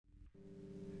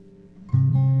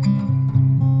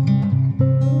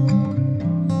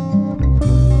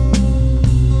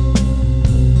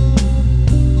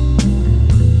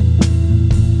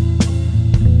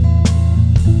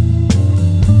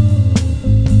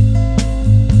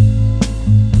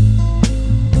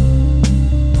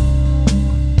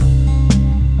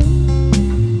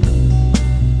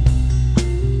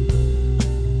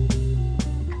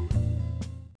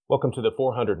Welcome to the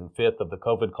 405th of the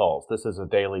COVID calls. This is a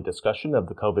daily discussion of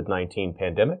the COVID-19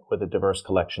 pandemic with a diverse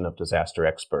collection of disaster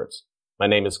experts. My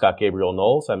name is Scott Gabriel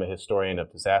Knowles. I'm a historian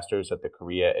of disasters at the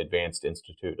Korea Advanced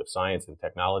Institute of Science and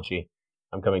Technology.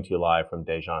 I'm coming to you live from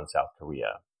Daejeon, South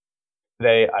Korea.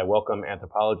 Today, I welcome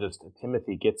anthropologist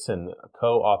Timothy Gitson,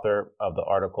 co-author of the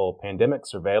article Pandemic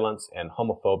Surveillance and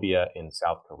Homophobia in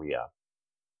South Korea.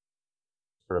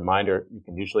 A reminder, you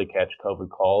can usually catch COVID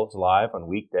Calls live on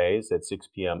weekdays at 6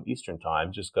 p.m. Eastern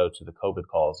Time. Just go to the COVID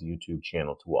Calls YouTube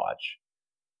channel to watch.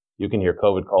 You can hear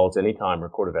COVID Calls anytime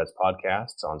recorded as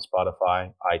podcasts on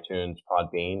Spotify, iTunes,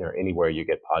 Podbean, or anywhere you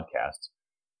get podcasts.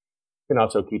 You can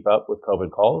also keep up with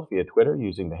COVID Calls via Twitter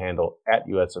using the handle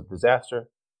 @US of Disaster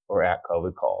or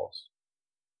 @COVID Calls.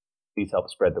 Please help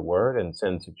spread the word and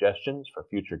send suggestions for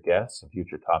future guests and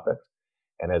future topics.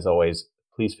 And as always,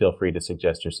 please feel free to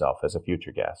suggest yourself as a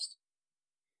future guest.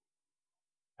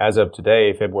 As of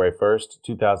today, February 1st,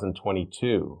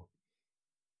 2022,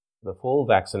 the full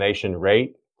vaccination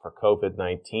rate for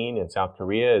COVID-19 in South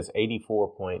Korea is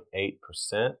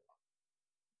 84.8%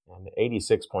 and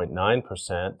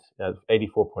 86.9%,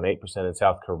 84.8% in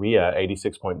South Korea,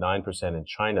 86.9% in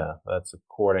China. That's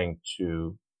according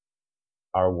to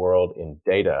Our World in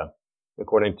Data.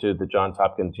 According to the Johns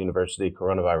Hopkins University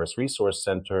Coronavirus Resource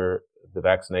Center, the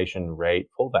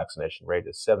full vaccination rate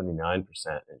is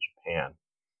 79% in Japan.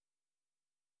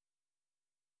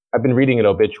 I've been reading an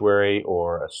obituary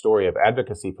or a story of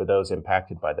advocacy for those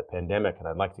impacted by the pandemic, and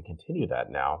I'd like to continue that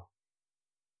now.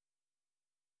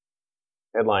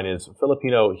 Headline is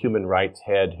Filipino human rights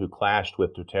head who clashed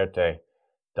with Duterte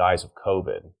dies of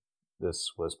COVID.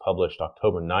 This was published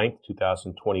October 9th,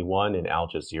 2021 in Al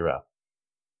Jazeera.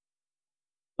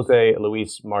 Jose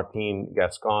Luis Martin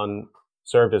Gascon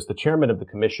served as the chairman of the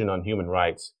Commission on Human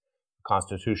Rights, a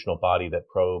constitutional body that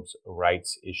probes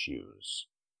rights issues.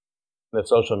 In a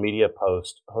social media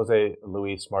post, Jose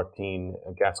Luis Martin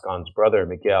Gascon's brother,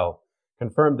 Miguel,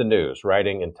 confirmed the news,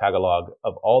 writing in Tagalog,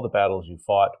 "Of all the battles you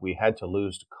fought, we had to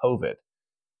lose to COVID.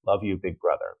 Love you, big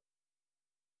brother."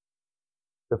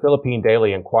 The Philippine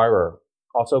Daily Inquirer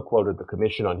also quoted the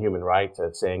Commission on Human Rights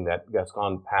as saying that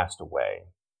Gascon passed away.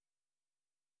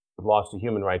 We've lost a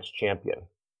human rights champion.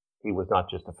 He was not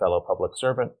just a fellow public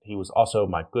servant, he was also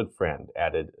my good friend,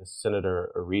 added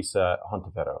Senator Risa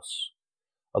Hontiveros.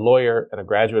 A lawyer and a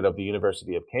graduate of the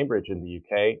University of Cambridge in the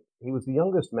UK, he was the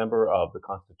youngest member of the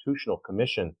Constitutional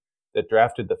Commission that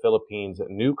drafted the Philippines'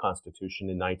 new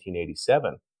constitution in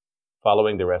 1987,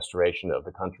 following the restoration of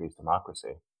the country's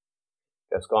democracy.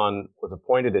 Gascon was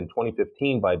appointed in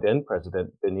 2015 by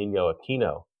then-President Benigno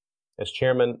Aquino as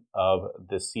chairman of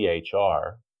the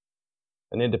CHR,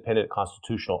 an independent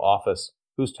constitutional office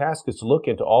whose task is to look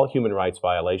into all human rights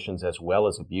violations as well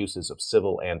as abuses of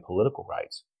civil and political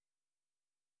rights.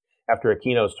 After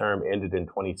Aquino's term ended in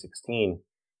 2016,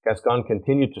 Gascon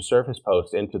continued to serve his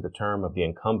post into the term of the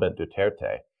incumbent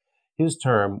Duterte. His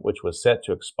term, which was set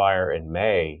to expire in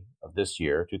May of this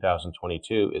year,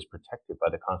 2022, is protected by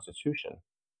the Constitution.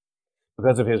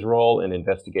 Because of his role in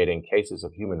investigating cases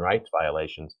of human rights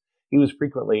violations, he was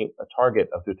frequently a target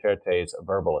of Duterte's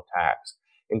verbal attacks.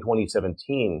 In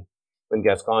 2017, when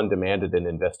Gascon demanded an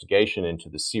investigation into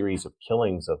the series of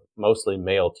killings of mostly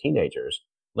male teenagers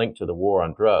linked to the war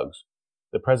on drugs,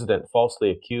 the president falsely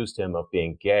accused him of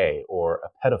being gay or a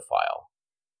pedophile.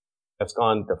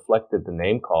 Gascon deflected the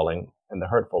name-calling and the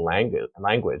hurtful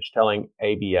language, telling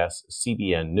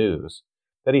ABS-CBN News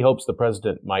that he hopes the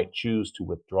president might choose to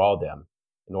withdraw them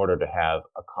in order to have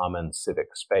a common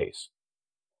civic space.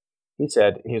 He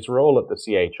said his role at the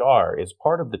CHR is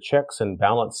part of the checks and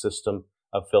balance system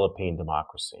of Philippine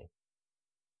democracy.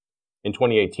 In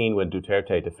 2018, when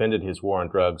Duterte defended his war on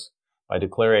drugs by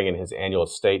declaring in his annual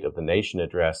State of the Nation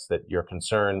address that your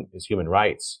concern is human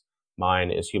rights, mine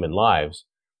is human lives,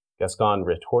 Gascon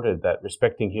retorted that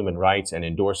respecting human rights and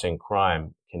endorsing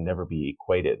crime can never be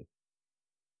equated.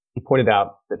 He pointed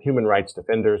out that human rights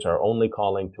defenders are only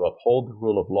calling to uphold the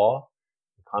rule of law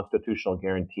and constitutional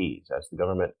guarantees as the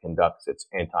government conducts its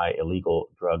anti-illegal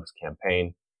drugs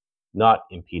campaign, not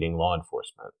impeding law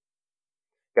enforcement.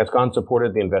 Gascon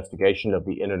supported the investigation of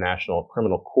the International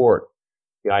Criminal Court,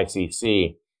 the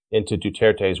ICC, into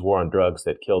Duterte's war on drugs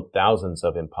that killed thousands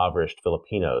of impoverished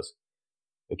Filipinos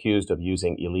accused of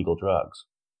using illegal drugs.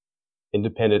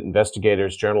 Independent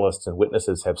investigators, journalists, and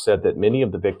witnesses have said that many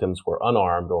of the victims were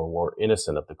unarmed or were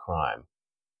innocent of the crime.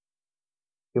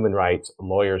 Human rights,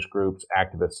 lawyers, groups,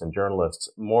 activists, and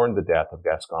journalists mourned the death of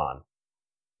Gascon.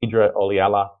 Idra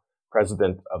Oliala,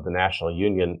 president of the National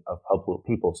Union of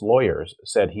People's Lawyers,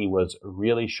 said he was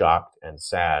really shocked and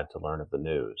sad to learn of the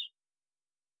news.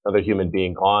 Another human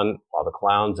being gone while the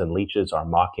clowns and leeches are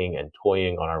mocking and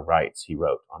toying on our rights, he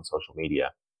wrote on social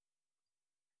media.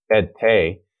 Ed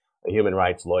Tay, a human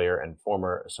rights lawyer and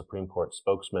former Supreme Court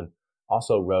spokesman,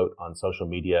 also wrote on social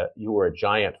media, "You were a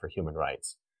giant for human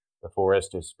rights. The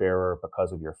forest is barer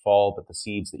because of your fall, but the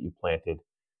seeds that you planted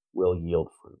will yield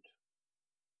fruit."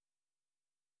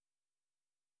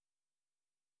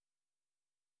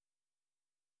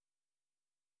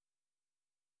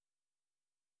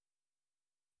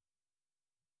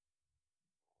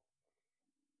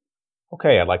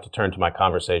 Okay, I'd like to turn to my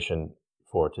conversation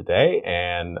for today,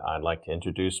 and I'd like to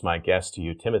introduce my guest to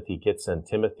you, Timothy Gitson.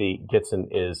 Timothy Gitson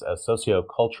is a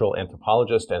sociocultural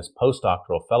anthropologist and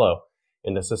postdoctoral fellow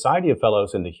in the Society of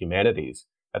Fellows in the Humanities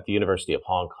at the University of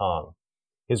Hong Kong.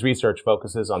 His research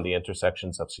focuses on the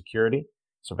intersections of security,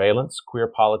 surveillance, queer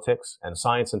politics, and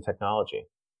science and technology.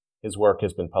 His work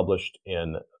has been published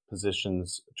in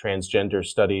Positions, Transgender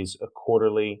Studies,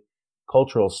 Quarterly,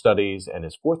 Cultural Studies, and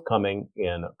is forthcoming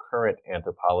in Current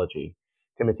Anthropology.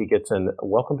 Timothy Gitson,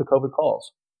 welcome to COVID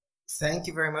Calls. Thank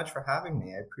you very much for having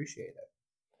me. I appreciate it.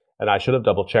 And I should have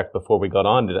double checked before we got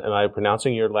on. Am I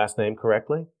pronouncing your last name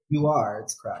correctly? You are,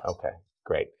 it's correct. Okay,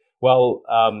 great. Well,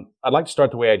 I'd like to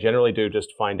start the way I generally do, just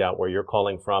to find out where you're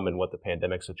calling from and what the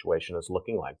pandemic situation is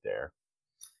looking like there.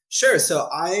 Sure. So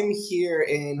I'm here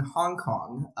in Hong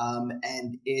Kong,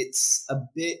 and it's a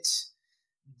bit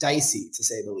dicey to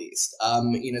say the least.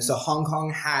 So Hong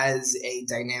Kong has a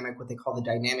dynamic, what they call the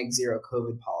dynamic zero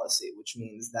COVID policy, which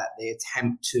means that they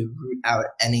attempt to root out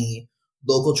any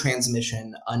local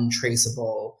transmission,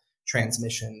 untraceable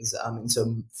transmissions. And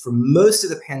so for most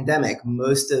of the pandemic,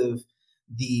 most of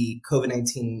the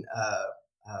COVID-19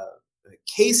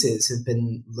 cases have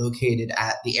been located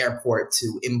at the airport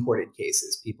to imported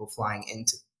cases, people flying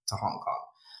into Hong Kong.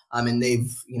 And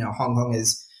Hong Kong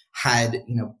has had,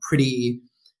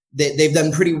 they've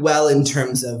done pretty well in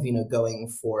terms of, going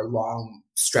for long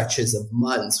stretches of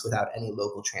months without any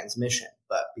local transmission.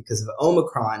 But because of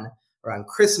Omicron, around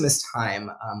Christmas time,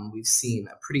 we've seen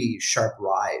a pretty sharp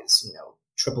rise,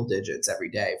 triple digits every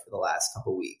day for the last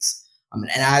couple of weeks. And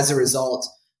as a result,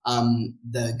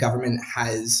 the government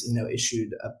has,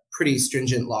 issued a pretty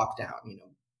stringent lockdown.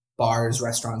 Bars,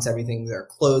 restaurants, everything, they're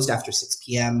closed after 6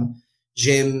 p.m.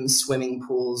 Gyms, swimming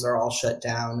pools are all shut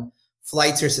down.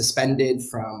 Flights are suspended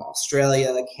from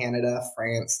Australia, Canada,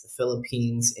 France, the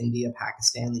Philippines, India,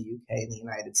 Pakistan, the UK, and the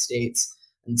United States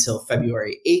until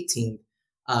February 18th.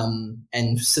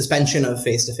 And suspension of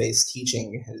face-to-face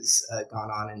teaching has gone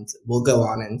on and will go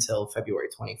on until February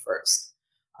 21st.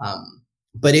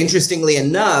 But interestingly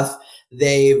enough,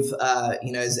 they've,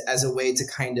 as a way to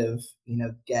kind of,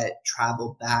 get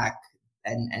travel back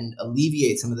and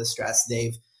alleviate some of the stress,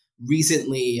 they've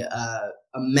recently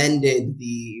amended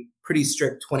the pretty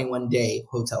strict 21-day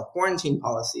hotel quarantine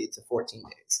policy to 14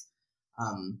 days.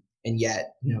 And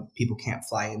yet, people can't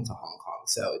fly into Hong Kong.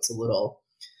 So it's a little,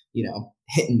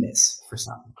 hit and miss for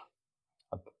some.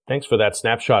 Thanks for that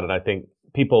snapshot. And I think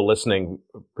people listening,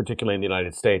 particularly in the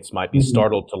United States, might be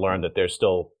startled to learn that there's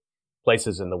still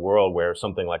places in the world where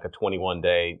something like a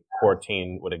 21-day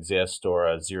quarantine would exist or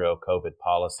a zero COVID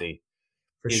policy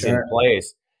is in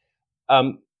place.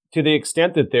 To the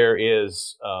extent that there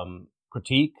is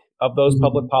critique of those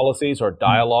public policies or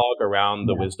dialogue around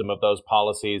the wisdom of those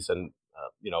policies and,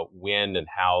 when and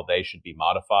how they should be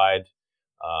modified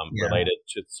related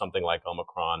to something like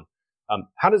Omicron,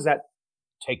 how does that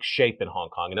take shape in Hong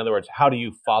Kong? In other words, how do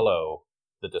you follow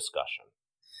the discussion?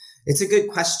 It's a good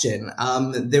question.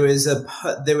 There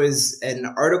was an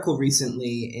article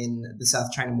recently in the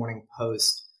South China Morning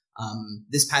Post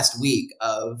this past week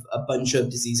of a bunch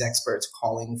of disease experts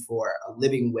calling for a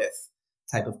living with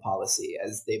type of policy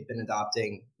as they've been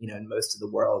adopting, in most of the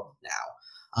world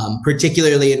now,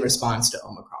 particularly in response to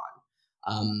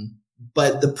Omicron.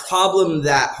 But the problem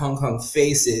that Hong Kong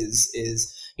faces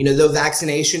is, though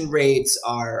vaccination rates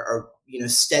are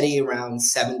steady around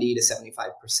 70 to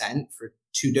 75% for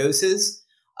 2 doses,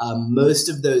 most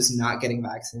of those not getting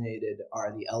vaccinated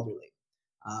are the elderly.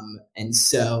 And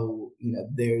so,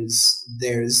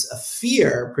 there's a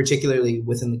fear, particularly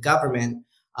within the government,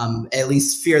 at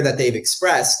least fear that they've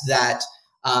expressed that,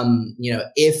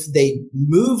 if they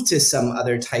move to some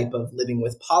other type of living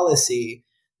with policy,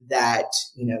 that,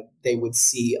 they would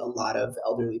see a lot of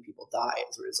elderly people die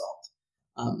as a result.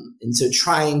 And so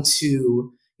trying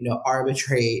to,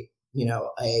 arbitrate,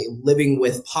 a living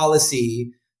with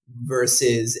policy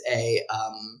versus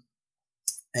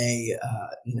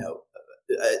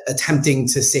attempting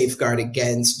to safeguard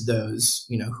against those,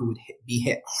 who would be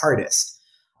hit hardest.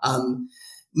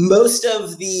 most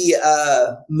of the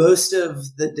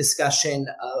discussion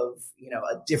of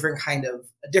a different kind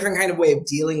of way of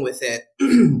dealing with it,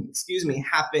 excuse me,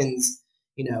 happens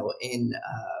in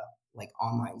like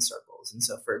online circles. And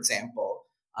so, for example,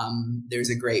 there's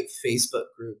a great Facebook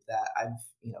group that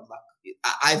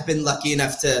I've been lucky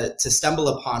enough to stumble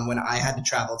upon when I had to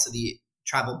travel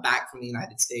back from the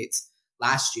United States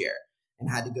last year and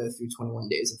had to go through 21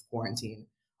 days of quarantine,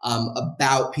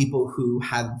 about people who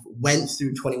have went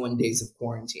through 21 days of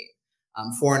quarantine,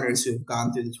 foreigners who have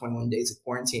gone through the 21 days of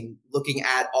quarantine, looking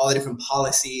at all the different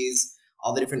policies,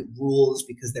 all the different rules,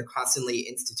 because they're constantly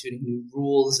instituting new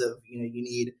rules of, you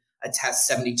need a test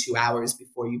 72 hours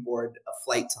before you board a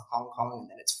flight to Hong Kong, and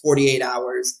then it's 48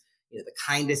 hours, the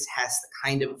kind of test, the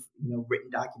kind of, written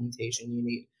documentation you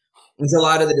need. And so a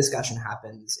lot of the discussion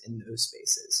happens in those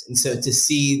spaces. And so to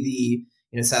see the,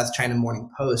 South China Morning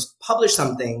Post publish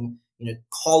something,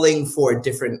 calling for a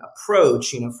different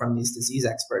approach, from these disease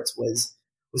experts was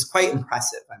quite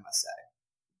impressive, I must say.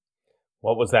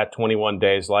 What was that 21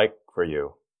 days like for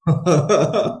you?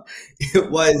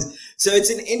 It was. So it's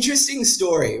an interesting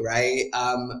story, right?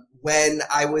 When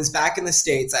I was back in the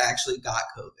States, I actually got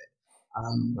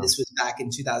COVID. This was back in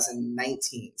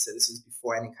 2019. So this was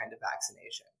before any kind of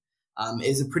vaccination. It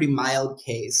was a pretty mild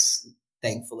case,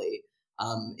 thankfully.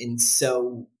 And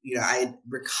so, I had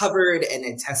recovered and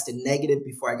had tested negative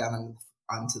before I got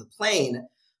onto the plane.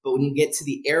 But when you get to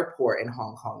the airport in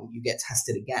Hong Kong, you get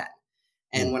tested again.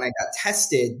 And when I got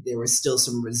tested, there was still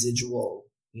some residual,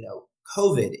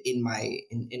 COVID in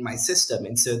my system.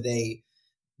 And so the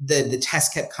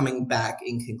test kept coming back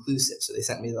inconclusive. So they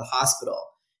sent me to the hospital.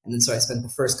 And then so I spent the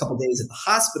first couple of days at the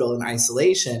hospital in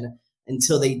isolation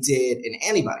until they did an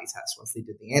antibody test. Once they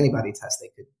did the antibody test, they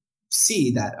could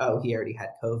see that, oh, he already had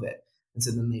COVID. And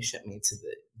so then they shipped me to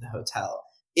the hotel.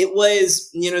 It was,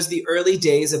 it was the early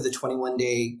days of the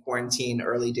 21-day quarantine,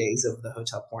 early days of the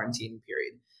hotel quarantine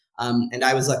period. And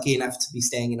I was lucky enough to be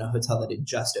staying in a hotel that had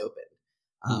just opened.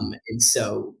 And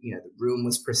so, the room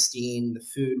was pristine. The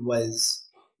food was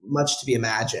much to be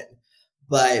imagined.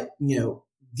 But,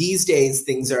 these days,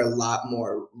 things are a lot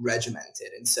more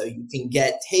regimented. And so you can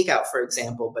get takeout, for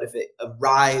example, but if it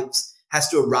has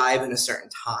to arrive in a certain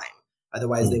time.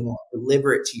 Otherwise, they won't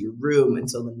deliver it to your room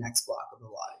until the next block of the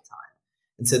allotted time.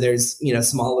 And so there's,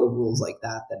 small little rules like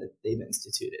that they've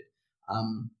instituted.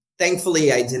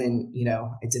 Thankfully, I didn't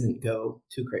go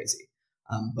too crazy.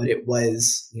 But it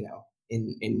was,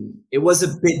 it was a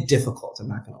bit difficult. I'm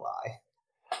not going to lie.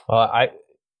 Well,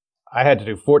 I had to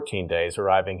do 14 days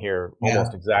arriving here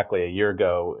almost exactly a year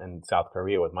ago in South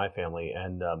Korea with my family.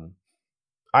 And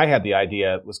I had the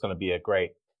idea it was going to be a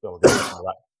great,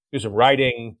 do some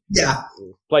writing,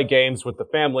 play games with the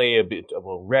family, a bit of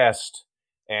a rest.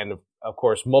 And of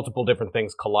course, multiple different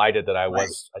things collided that I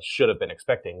should have been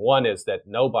expecting. One is that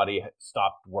nobody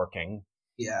stopped working.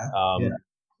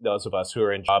 Those of us who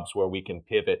are in jobs where we can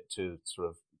pivot to sort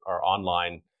of our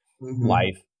online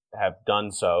life have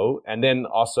done so. And then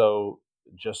also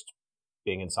just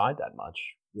being inside that much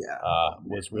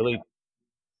was really,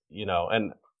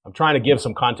 and I'm trying to give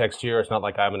some context here. It's not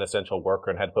like I'm an essential worker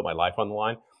and had to put my life on the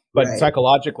line. But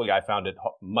psychologically, I found it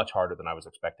much harder than I was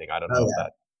expecting. I don't know if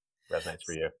that resonates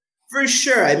for you. For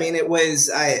sure. I mean,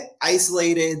 I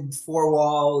isolated, 4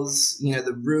 walls.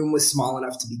 The room was small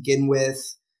enough to begin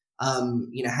with.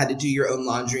 Had to do your own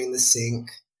laundry in the sink.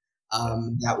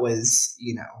 That was,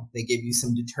 they gave you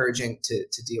some detergent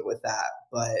to deal with that.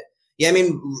 But yeah, I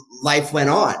mean, life went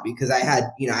on because I had,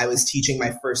 I was teaching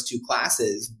my first 2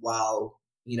 classes while,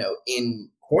 in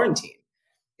quarantine.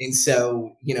 And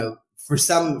so, for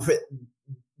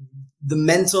the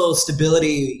mental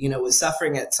stability, was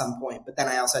suffering at some point, but then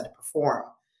I also had to perform,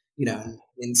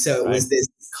 and so it was this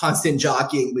constant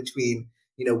jockeying between,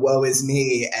 woe is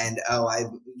me and, oh,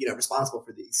 I'm, responsible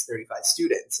for these 35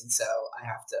 students. And so I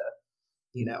have to,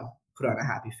 put on a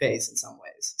happy face in some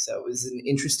ways. So it was an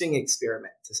interesting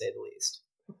experiment, to say the least.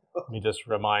 Let me just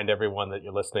remind everyone that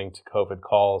you're listening to COVID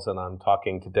Calls, and I'm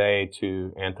talking today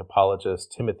to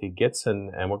anthropologist Timothy Gitson,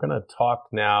 and we're going to talk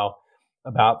now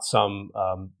about some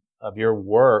of your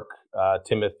work,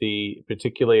 Timothy,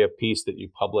 particularly a piece that you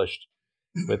published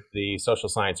with the Social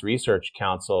Science Research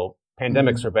Council,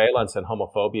 Pandemic Surveillance and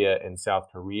Homophobia in South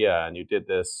Korea. And you did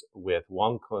this with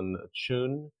Wong-Kun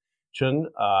Chun,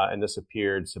 and this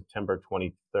appeared September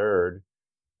 23rd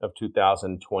of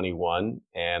 2021.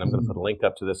 And I'm going to put a link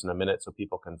up to this in a minute so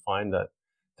people can find that.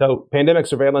 So Pandemic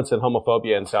Surveillance and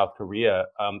Homophobia in South Korea.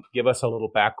 Give us a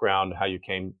little background how you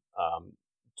came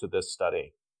to this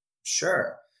study.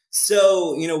 Sure.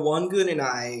 So, Won-Gun and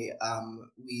I,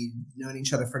 we've known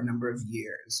each other for a number of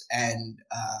years. And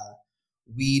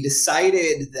we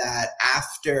decided that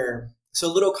so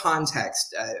a little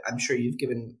context, I'm sure you've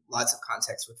given lots of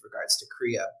context with regards to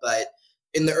Korea, but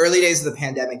in the early days of the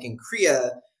pandemic in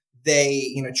Korea,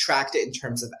 they, tracked it in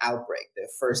terms of outbreak, the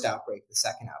first outbreak, the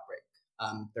second outbreak,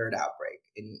 third outbreak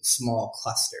in small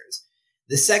clusters.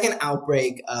 The second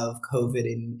outbreak of COVID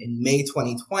in May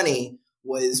 2020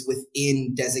 was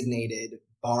within designated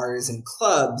bars and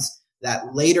clubs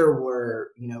that later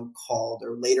were,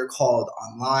 called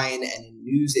online and in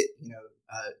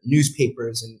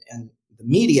newspapers and the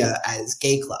media as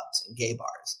gay clubs and gay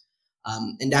bars.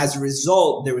 And as a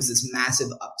result, there was this massive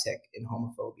uptick in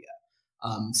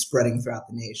homophobia spreading throughout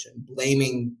the nation,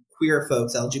 blaming queer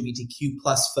folks, LGBTQ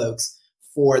plus folks,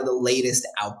 for the latest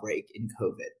outbreak in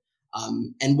COVID.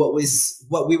 And what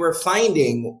we were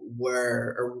finding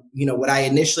what I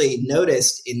initially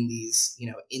noticed in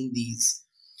these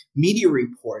media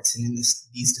reports and in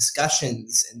these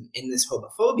discussions and in this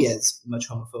homophobia, as much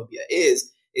homophobia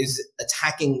is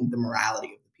attacking the morality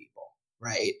of the people,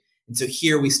 right? And so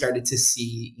here we started to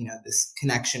see, this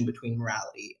connection between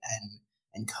morality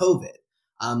and COVID.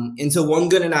 And so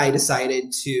Won-gun and I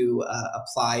decided to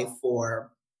apply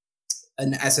for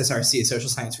an SSRC, a Social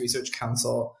Science Research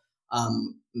Council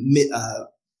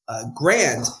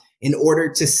grant in order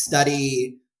to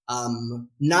study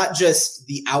not just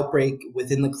the outbreak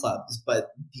within the clubs, but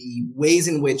the ways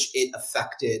in which it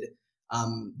affected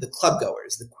the club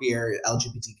goers, the queer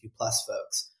LGBTQ plus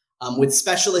folks, with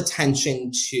special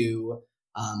attention to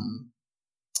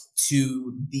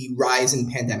the rise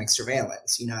in pandemic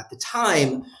surveillance. At the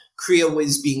time, Korea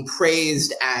was being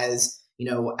praised as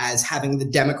having the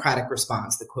democratic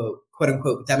response, the quote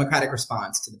unquote democratic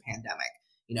response to the pandemic,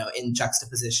 in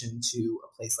juxtaposition to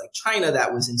a place like China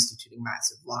that was instituting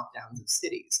massive lockdowns of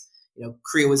cities.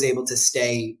 Korea was able to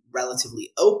stay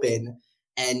relatively open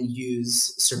and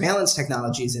use surveillance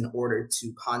technologies in order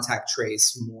to contact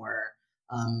trace more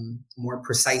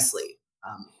precisely.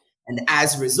 And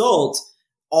as a result,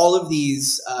 all of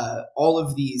these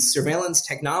surveillance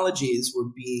technologies were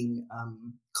being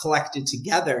collected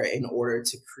together in order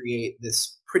to create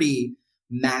this pretty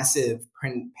massive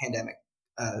pandemic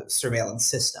surveillance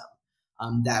system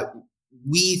that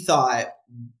we thought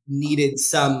needed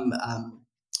some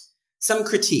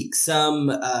critique,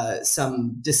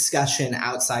 some discussion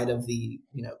outside of the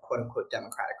quote unquote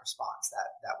democratic response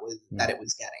that it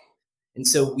was getting. And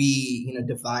so we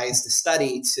devised a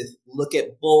study to look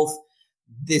at both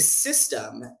this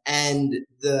system and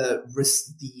the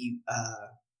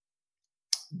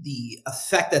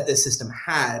effect that this system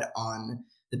had on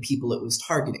the people it was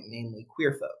targeting, namely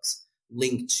queer folks,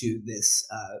 linked to this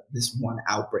one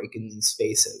outbreak in these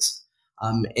spaces.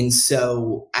 And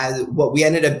so what we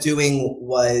ended up doing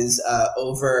was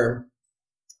over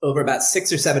about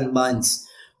 6 or 7 months,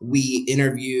 we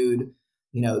interviewed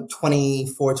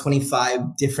 24,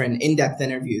 25 different in-depth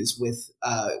interviews with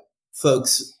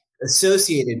folks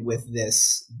associated with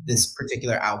this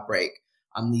particular outbreak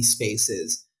on these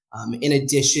spaces. In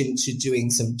addition to doing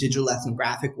some digital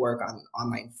ethnographic work on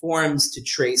online forums to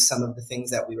trace some of the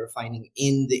things that we were finding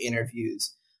in the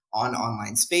interviews on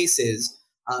online spaces,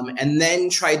 and then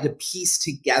tried to piece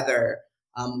together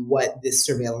what this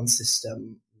surveillance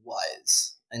system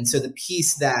was. And so the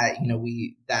piece that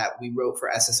we wrote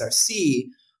for SSRC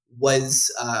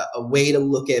was a way to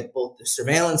look at both the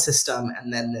surveillance system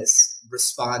and then this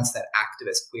response that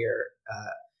queer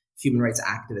human rights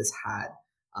activists had,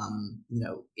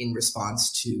 in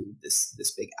response to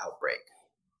this big outbreak.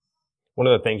 One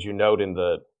of the things you note in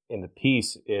the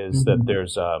piece is that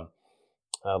there's a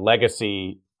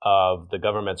legacy of the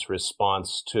government's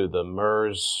response to the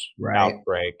MERS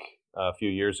outbreak a few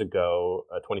years ago,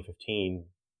 2015,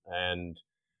 and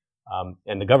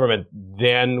the government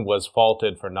then was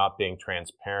faulted for not being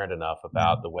transparent enough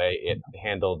about the way it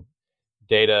handled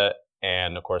data,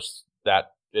 and of course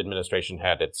that administration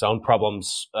had its own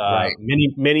problems,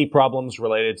 many problems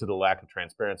related to the lack of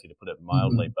transparency, to put it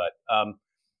mildly. But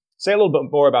say a little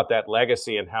bit more about that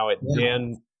legacy and how it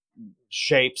then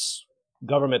shapes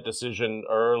government decision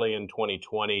early in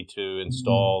 2020 to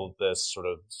install this sort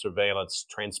of surveillance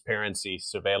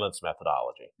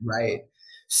methodology. Right.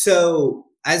 So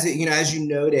as you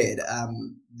noted,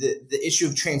 the issue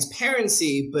of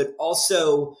transparency, but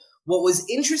also what was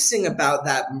interesting about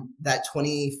that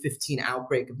 2015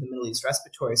 outbreak of the Middle East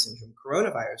Respiratory Syndrome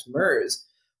coronavirus, MERS,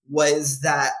 was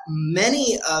that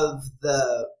many of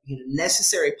the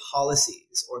necessary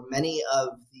policies or many of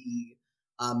the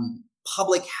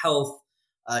public health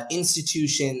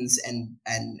institutions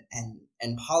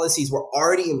and policies were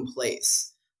already in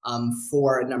place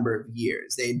for a number of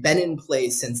years. They had been in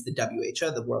place since the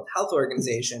WHO, the World Health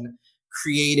Organization,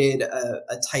 created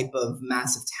a type of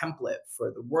massive template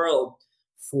for the world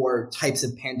for types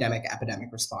of pandemic epidemic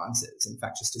responses,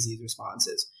 infectious disease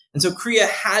responses. And so Korea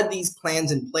had these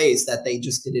plans in place that they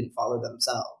just didn't follow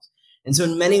themselves. And so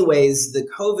in many ways, the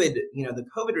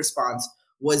COVID response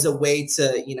was a way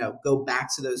to, go back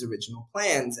to those original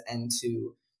plans and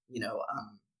to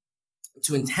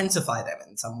intensify them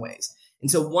in some ways. And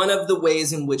so one of the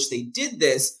ways in which they did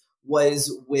this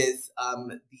was with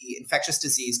the Infectious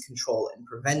Disease Control and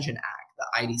Prevention Act, the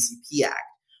IDCP Act,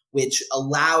 which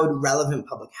allowed relevant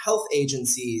public health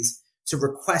agencies to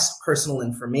request personal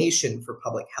information for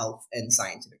public health and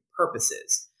scientific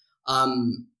purposes.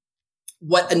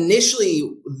 What initially,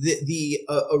 the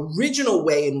original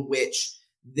way in which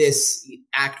this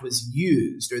act was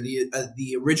used, or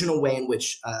the original way in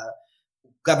which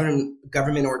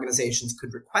government organizations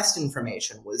could request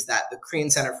information, was that the Korean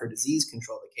Center for Disease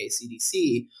Control, the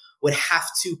KCDC, would have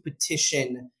to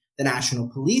petition the National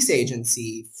Police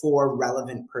Agency for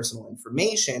relevant personal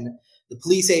information. The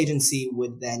police agency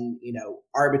would then,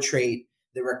 arbitrate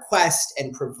the request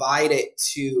and provide it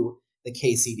to the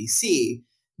KCDC.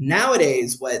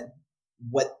 Nowadays, what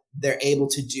they're able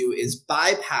to do is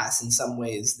bypass, in some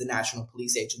ways, the National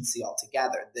Police Agency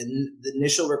altogether. The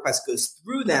initial request goes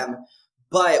through them,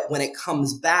 but when it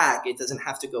comes back, it doesn't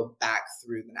have to go back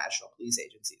through the National Police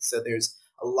Agency. So there's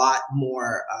a lot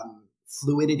more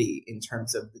fluidity in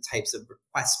terms of the types of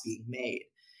requests being made.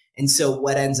 And so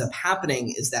what ends up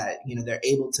happening is that, they're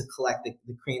able to collect, the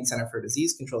Korean Center for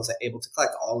Disease Control is able to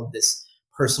collect all of this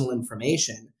personal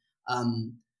information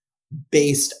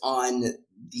based on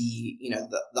the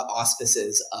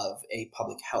auspices of a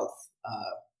public health,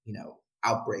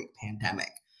 outbreak,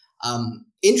 pandemic.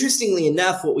 Interestingly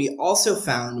enough, what we also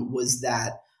found was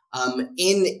that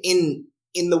in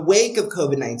the wake of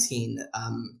COVID-19,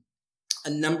 a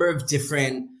number of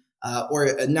different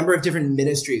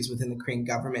ministries within the Korean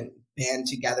government band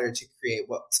together to create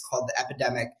what's called the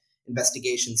Epidemic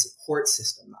Investigation Support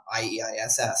System, the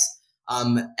IEISS.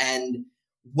 And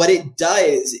what it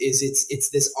does is it's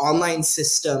this online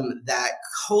system that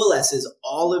coalesces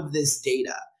all of this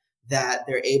data, that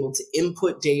they're able to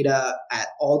input data at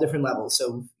all different levels.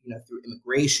 So, through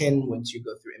immigration, once you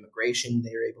go through immigration,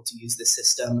 they're able to use the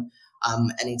system,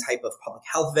 any type of public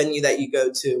health venue that you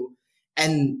go to.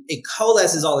 And it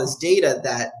coalesces all this data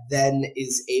that then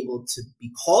is able to be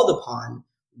called upon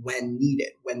when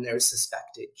needed, when there's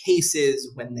suspected cases,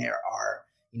 when there are,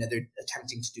 they're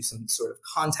attempting to do some sort of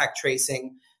contact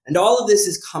tracing. And all of this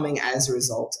is coming as a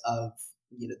result of,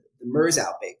 the MERS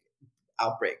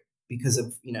outbreak because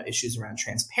of, issues around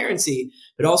transparency,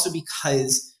 but also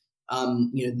because,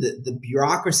 the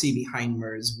bureaucracy behind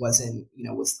MERS was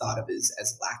thought of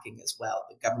as lacking as well.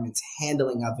 The government's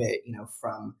handling of it,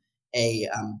 from a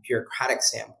bureaucratic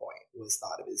standpoint, was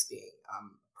thought of as being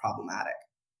problematic.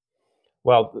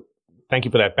 Well, thank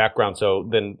you for that background. So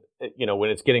then, when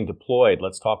it's getting deployed,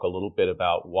 let's talk a little bit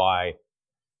about why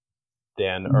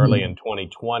then early in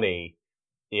 2020,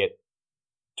 it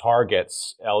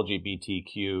targets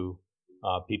LGBTQ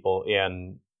people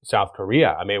in South Korea.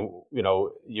 I mean,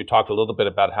 you talked a little bit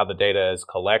about how the data is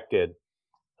collected.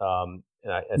 And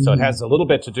so it has a little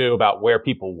bit to do about where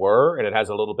people were, and it has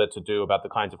a little bit to do about the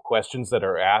kinds of questions that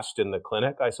are asked in the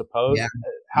clinic, I suppose. Yeah.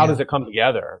 How does it come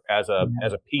together as a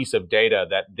piece of data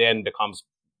that then becomes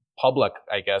public,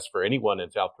 I guess, for anyone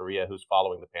in South Korea who's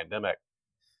following the pandemic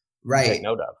right. to take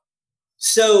note of?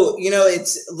 So,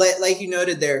 it's like you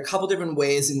noted, there are a couple different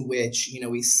ways in which,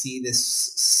 we see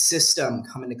this system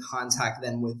come into contact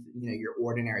then with, your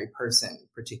ordinary person,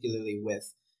 particularly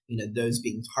with, those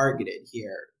being targeted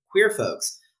here, queer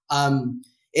folks.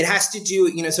 It has to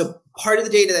do, so part of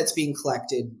the data that's being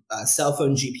collected, cell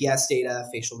phone GPS data,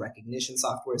 facial recognition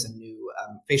software is a new,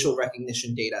 facial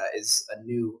recognition data is a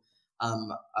new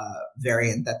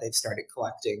variant that they've started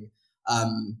collecting.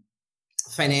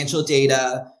 Financial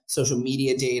data, social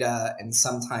media data, and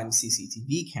sometimes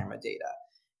CCTV camera data.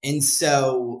 And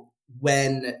so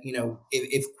when,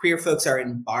 if queer folks are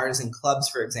in bars and clubs,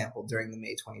 for example, during the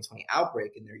May 2020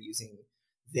 outbreak, and they're using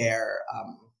their,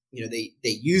 they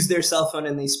use their cell phone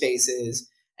in these spaces,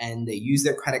 and they use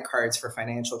their credit cards for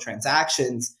financial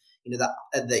transactions,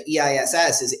 the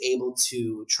EISS is able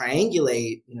to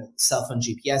triangulate, cell phone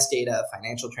GPS data,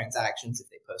 financial transactions if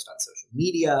they post on social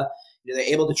media. They're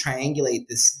able to triangulate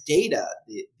this data,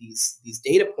 these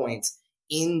data points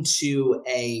into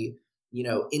a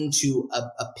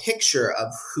picture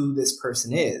of who this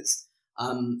person is.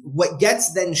 What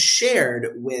gets then shared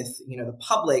with the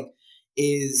public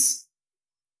is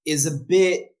a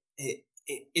bit.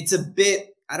 It's a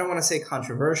bit. I don't want to say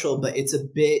controversial, but it's a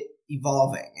bit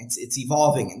evolving. It's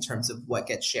evolving in terms of what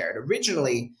gets shared.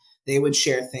 Originally, they would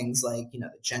share things like, the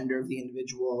gender of the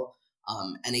individual,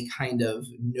 any kind of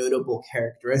notable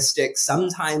characteristics.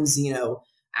 Sometimes,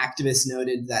 activists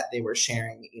noted that they were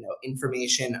sharing,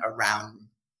 information around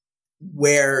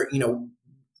where,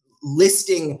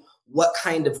 listing what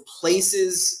kind of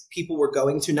places people were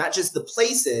going to, not just the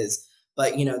places,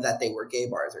 but, that they were gay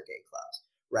bars or gay clubs,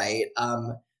 right?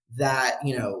 That,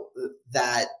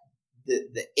 that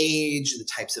the age, the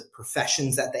types of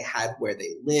professions that they had, where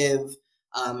they live.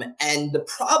 And the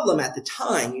problem at the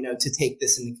time, to take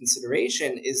this into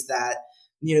consideration is that,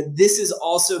 this is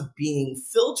also being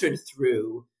filtered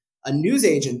through a news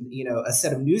agent, a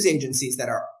set of news agencies that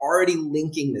are already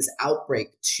linking this outbreak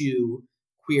to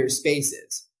queer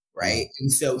spaces, right?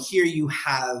 And so here you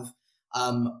have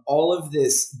all of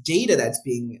this data that's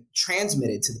being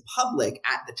transmitted to the public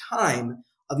at the time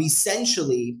of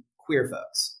essentially queer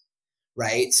folks,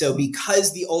 right? So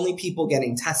because the only people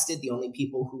getting tested, the only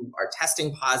people who are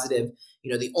testing positive,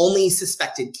 the only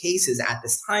suspected cases at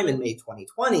this time in May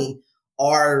 2020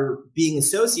 are being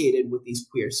associated with these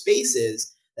queer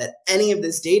spaces, that any of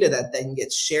this data that then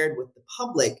gets shared with the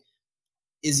public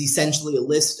is essentially a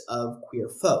list of queer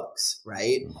folks,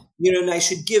 right? And I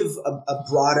should give a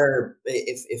broader,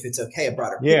 if it's okay, a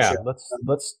broader picture. Yeah,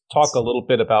 let's talk a little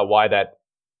bit about why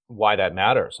that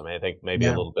matters. I mean, I think maybe a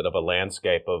little bit of a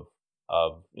landscape of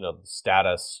the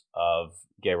status of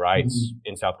gay rights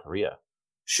in South Korea.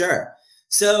 Sure.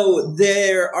 So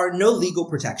there are no legal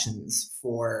protections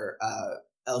for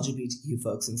LGBTQ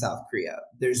folks in South Korea.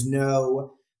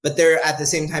 But at the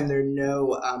same time, there are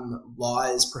no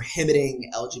laws prohibiting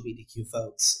LGBTQ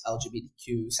folks,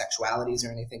 LGBTQ sexualities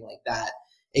or anything like that,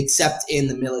 except in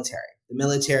the military. The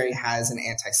military has an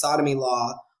anti-sodomy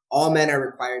law. All men are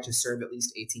required to serve at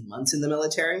least 18 months in the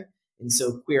military. And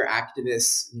so queer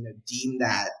activists, deem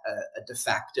that a de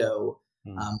facto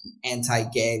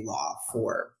anti-gay law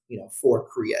for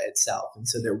Korea itself. And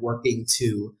so they're working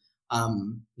to,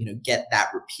 get that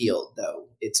repealed, though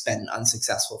it's been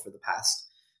unsuccessful for the past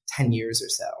 10 years or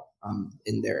so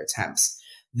in their attempts.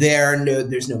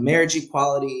 There's no marriage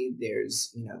equality.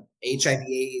 There's,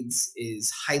 HIV/AIDS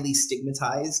is highly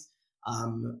stigmatized.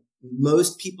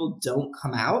 Most people don't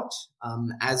come out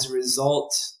as a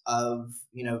result of,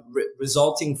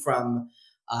 resulting from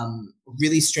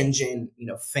really stringent,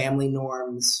 family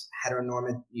norms,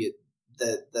 heteronormative,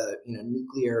 the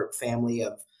nuclear family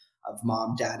of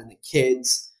mom, dad, and the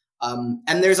kids.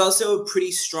 And there's also a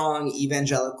pretty strong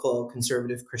evangelical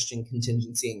conservative Christian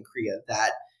contingency in Korea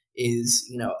that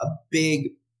is, a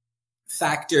big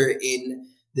factor in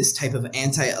this type of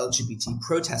anti-LGBT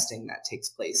protesting that takes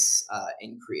place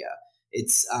in Korea.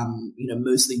 It's,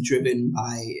 mostly driven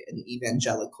by an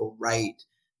evangelical right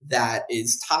that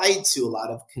is tied to a lot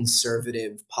of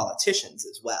conservative politicians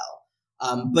as well.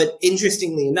 But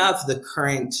interestingly enough, the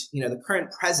current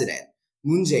president,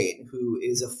 Moon Jae-in, who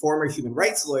is a former human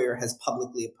rights lawyer, has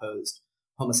publicly opposed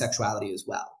homosexuality as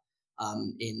well,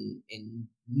 in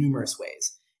numerous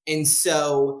ways. And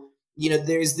so,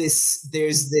 there's this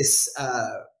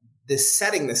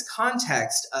setting, this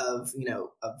context of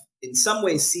in some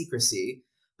ways secrecy,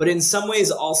 but in some ways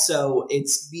also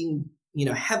it's being,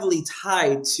 heavily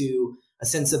tied to a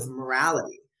sense of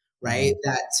morality, right?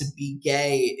 That to be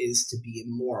gay is to be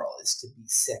immoral, is to be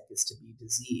sick, is to be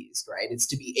diseased, right? It's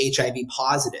to be HIV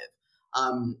positive.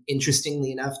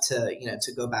 Interestingly enough,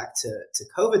 to go back to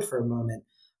COVID for a moment,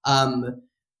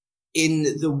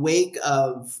 in the wake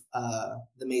of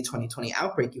the May 2020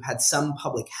 outbreak, you had some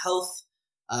public health,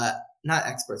 not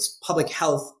experts, public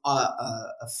health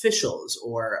officials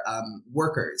or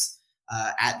workers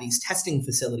at these testing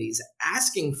facilities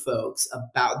asking folks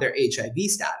about their HIV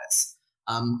status.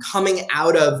 Coming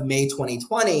out of May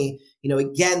 2020,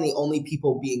 again, the only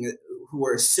people who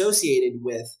were associated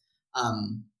with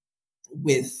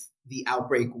the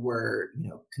outbreak were,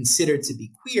 considered to be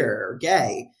queer or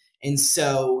gay. And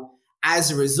so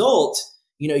as a result,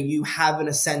 you have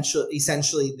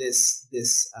essentially this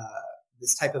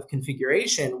type of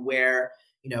configuration where,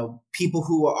 people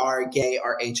who are gay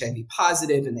are HIV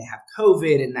positive and they have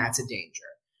COVID, and that's a danger,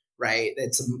 right?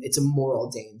 It's a moral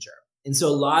danger. And so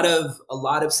a lot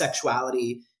of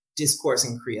sexuality discourse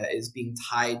in Korea is being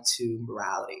tied to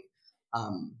morality,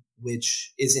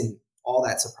 which isn't all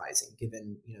that surprising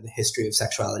given, the history of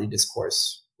sexuality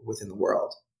discourse within the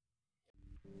world.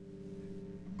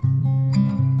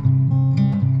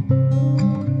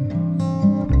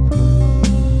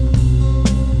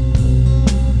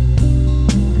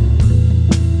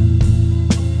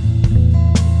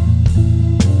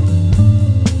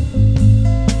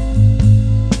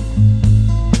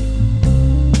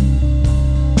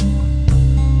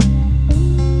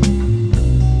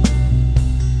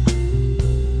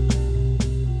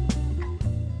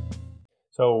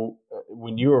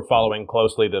 when you were following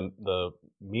closely the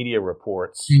media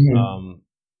reports, Mhm.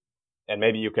 and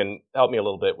maybe you can help me a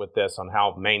little bit with this on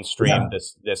how Yeah, mainstream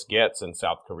this gets in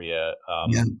South Korea.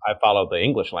 yeah, I follow the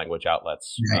English language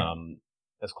outlets right.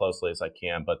 as closely as I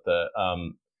can, but the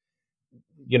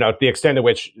extent to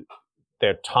which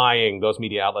they're tying those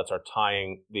media outlets are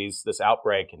tying this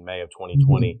outbreak in May of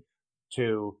 2020 Mhm.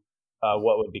 to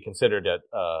what would be considered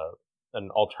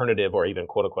an alternative or even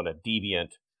quote unquote a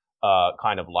deviant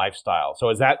kind of lifestyle. So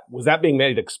was that being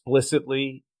made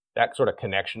explicitly? That sort of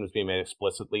connection was being made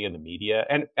explicitly in the media,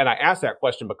 and I asked that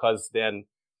question because then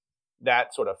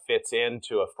that sort of fits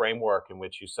into a framework in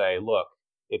which you say, look,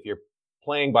 if you're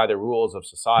playing by the rules of Mhm.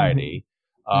 society,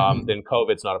 Mhm. then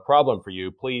COVID's not a problem for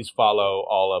you. Please follow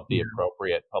all of the Yeah,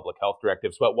 appropriate public health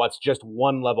directives. But what's just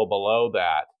one level below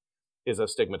that is a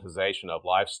stigmatization of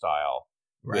lifestyle,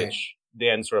 right. which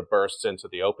then sort of bursts into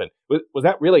the open. Was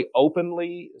that really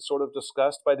openly sort of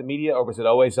discussed by the media, or was it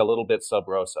always a little bit sub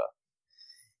rosa?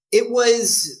 It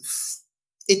was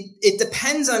it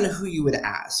depends on who you would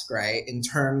ask, right? In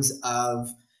terms of,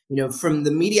 from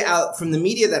the media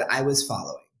that I was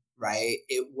following, right?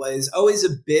 It was always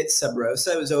a bit sub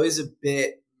rosa. It was always a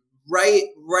bit right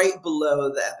below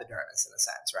the epidermis in a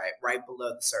sense, right? Right below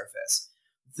the surface.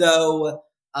 Though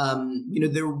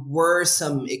there were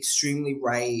some extremely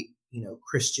right,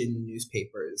 Christian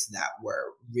newspapers that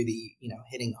were really,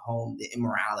 hitting home the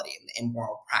immorality and the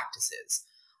immoral practices.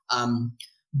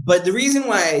 But the reason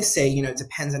why I say, it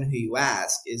depends on who you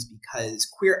ask is because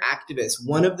queer activists,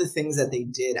 one of the things that they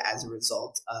did as a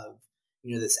result of,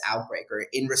 this outbreak, or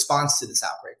in response to this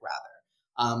outbreak,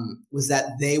 rather, was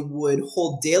that they would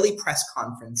hold daily press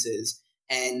conferences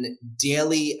and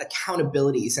daily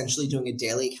accountability, essentially doing a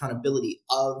daily accountability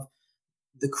of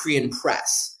the Korean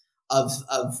press, of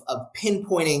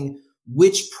pinpointing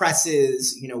which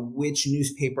presses, which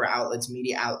newspaper outlets,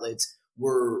 media outlets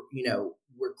were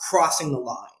crossing the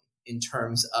line in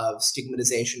terms of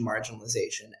stigmatization,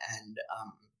 marginalization,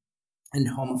 and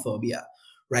homophobia,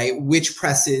 right? Which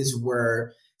presses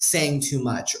were saying too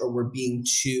much or were being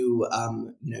too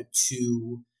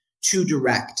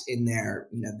direct in their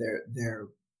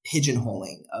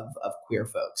pigeonholing of queer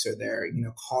folks, or their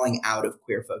calling out of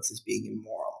queer folks as being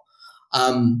immoral.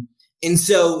 Um, and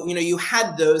so you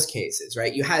had those cases,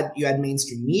 right? You had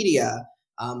mainstream media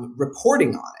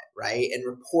reporting on it, right, and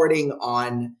reporting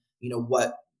on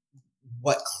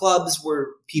what clubs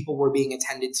were people were being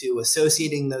attended to,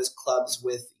 associating those clubs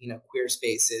with queer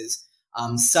spaces.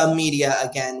 Some media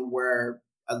again were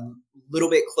a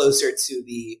little bit closer to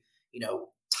the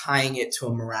tying it to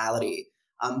a morality,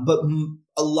 but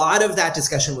a lot of that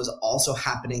discussion was also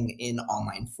happening in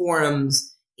online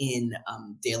forums, in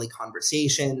daily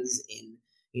conversations, in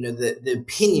the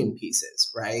opinion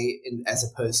pieces, right, as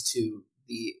opposed to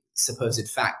the supposed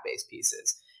fact based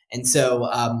pieces. And so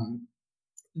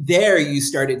there you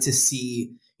started to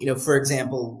see, for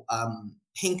example,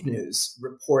 Pink News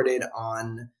reported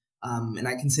on, and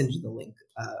I can send you the link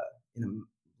in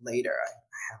later. I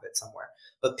have it somewhere.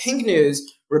 But Pink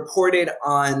News reported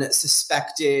on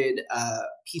suspected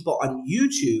people on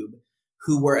YouTube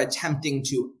who were attempting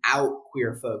to out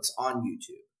queer folks on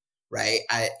YouTube, right?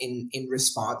 In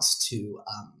response to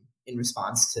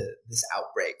this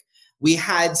outbreak. We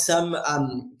had some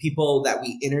people that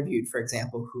we interviewed, for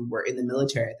example, who were in the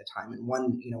military at the time, and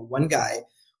one guy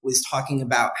was talking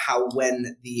about how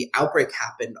when the outbreak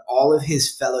happened, all of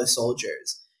his fellow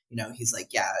soldiers, he's like,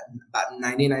 yeah, about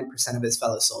 99% of his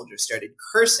fellow soldiers started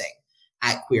cursing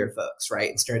at queer folks, right,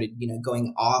 and started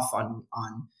going off on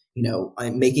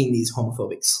making these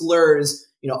homophobic slurs,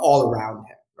 all around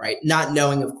him, right, not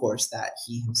knowing, of course, that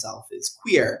he himself is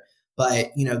queer.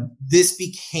 But this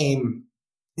became,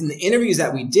 in the interviews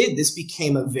that we did, this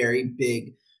became a very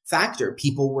big factor.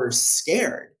 People were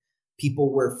scared.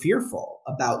 People were fearful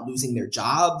about losing their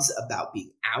jobs, about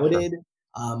being Sure. outed,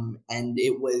 and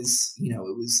it was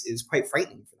quite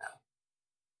frightening for them.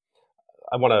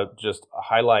 I want to just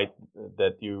highlight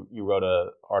that you wrote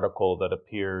a article that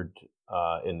appeared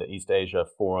in the East Asia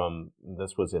Forum.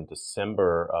 This was in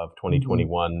December of Mhm.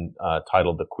 2021,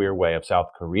 titled "The Queer Way of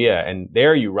South Korea," and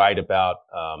there you write about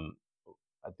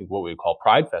I think what we call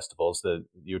pride festivals.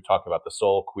 You're talking about the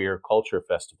Seoul Queer Culture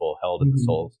Festival held at the Mhm.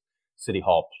 Seoul City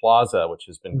Hall Plaza, which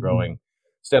has been Mhm. growing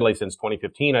steadily since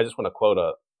 2015. I just want to quote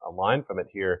a line from it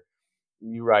here.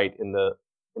 You write, in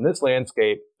this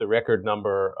landscape, the record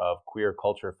number of queer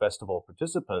culture festival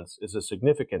participants is a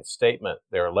significant statement.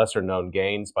 There are lesser known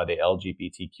gains by the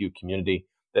LGBTQ community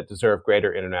that deserve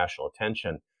greater international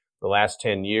attention. The last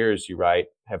 10 years, you write,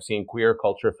 have seen queer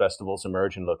culture festivals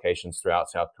emerge in locations throughout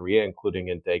South Korea, including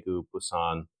in Daegu,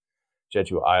 Busan,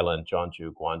 Jeju Island,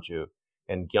 Jeonju, Gwangju.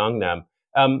 and Gyeongnam.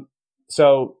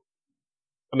 So,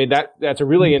 I mean, that's a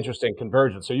really interesting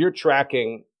convergence. So you're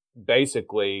tracking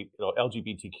basically,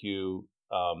 LGBTQ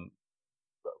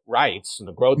rights and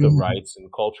the growth of Mhm. rights and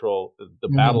the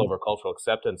battle Mhm. over cultural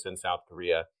acceptance in South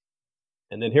Korea.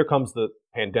 And then here comes the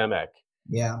pandemic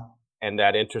Yeah. and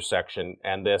that intersection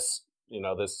and this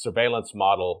surveillance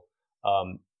model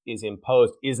is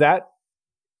imposed. Is that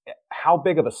how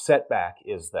big of a setback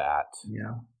is that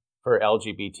Yeah. for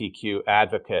LGBTQ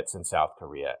advocates in South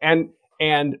Korea and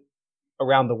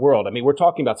around the world? I mean, we're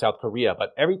talking about South Korea,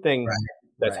 but everything Right.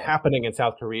 that's Right. happening in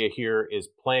South Korea here is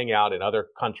playing out in other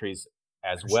countries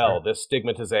as For sure. well. This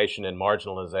stigmatization and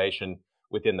marginalization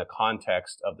within the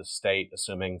context of the state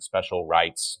assuming special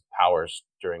rights powers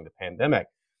during the pandemic.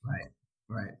 Right.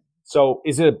 Right. So,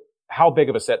 how big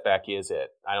of a setback is it?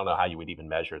 I don't know how you would even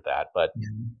measure that, but Yeah.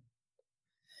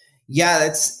 Yeah,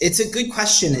 it's a good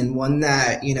question, and one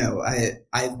that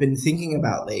I've been thinking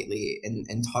about lately,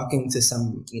 and talking to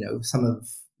some of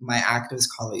my activist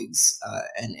colleagues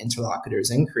and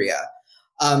interlocutors in Korea.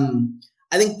 Um,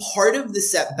 I think part of the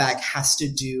setback has to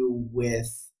do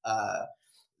with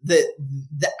the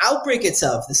the outbreak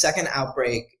itself. The second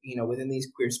outbreak, within these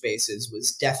queer spaces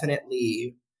was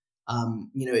definitely,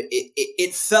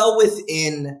 it fell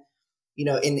within,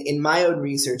 in my own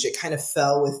research, it kind of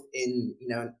fell within,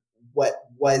 what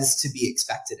was to be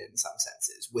expected in some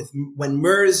senses. When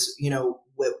MERS,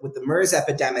 with the MERS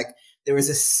epidemic, there was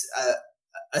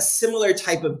a similar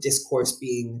type of discourse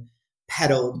being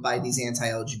peddled by these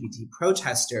anti-LGBT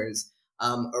protesters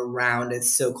around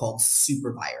its so-called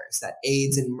super virus, that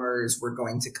AIDS and MERS were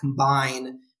going to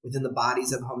combine within the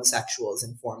bodies of homosexuals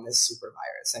and form this super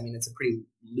virus. I mean, it's a pretty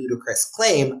ludicrous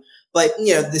claim, but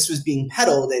this was being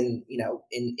peddled in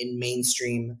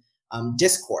mainstream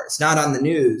discourse, not on the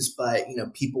news, but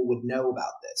people would know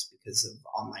about this because of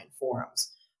online forums.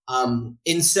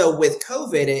 And so with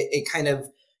COVID, it kind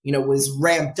of was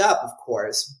ramped up, of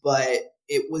course, but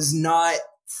it was not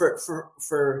for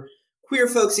queer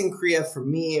folks in Korea. For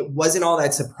me, it wasn't all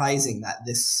that surprising that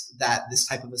this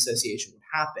type of association would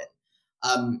happen.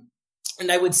 Um,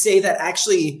 and I would say that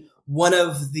actually one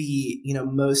of the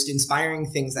most inspiring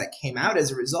things that came out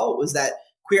as a result was that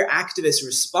queer activist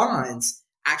response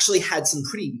actually had some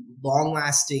pretty long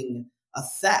lasting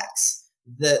effects.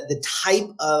 The type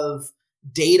of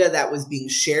data that was being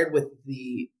shared with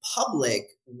the public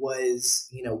was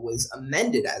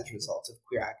amended as a result of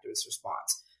queer activist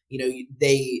response.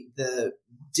 The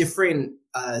different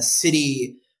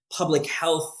city public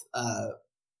health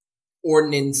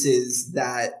ordinances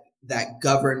that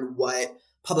govern what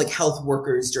public health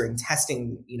workers during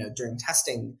testing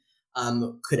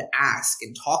could ask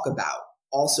and talk about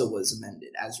also was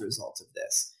amended as a result of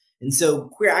this. And so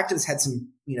queer activists had some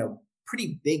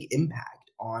pretty big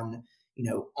impact on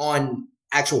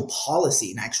actual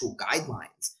policy and actual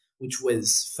guidelines, which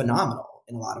was phenomenal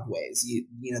in a lot of ways.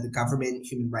 The government,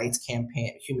 human rights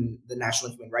campaign, the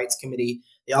National Human Rights Committee,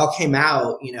 they all came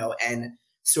out, and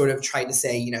sort of tried to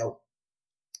say,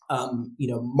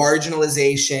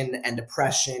 marginalization and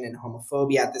oppression and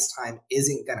homophobia at this time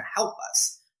isn't going to help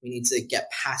us. We need to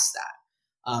get past that.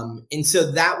 And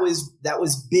so that was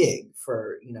big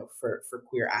for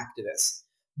queer activists.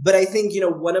 But I think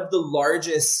one of the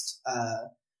largest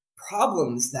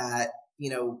problems that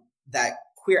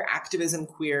queer activism,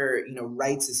 queer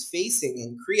rights is facing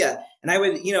in Korea, and I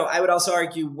would also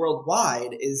argue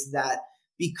worldwide, is that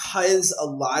because a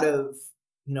lot of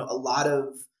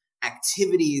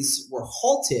activities were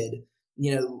halted,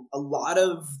 a lot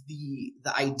of the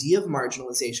idea of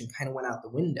marginalization kind of went out the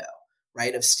window,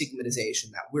 right? Of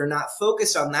stigmatization, that we're not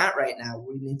focused on that right now.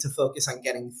 We need to focus on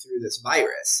getting through this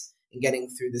virus and getting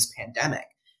through this pandemic.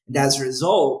 And as a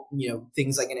result,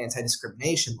 things like an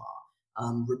anti-discrimination law,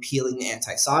 repealing the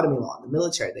anti-sodomy law in the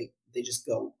military, they just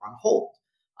go on hold.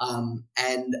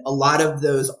 And a lot of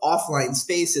those offline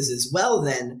spaces as well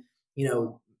then,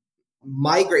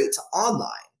 migrate to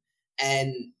online.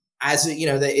 And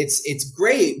it's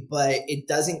great, but it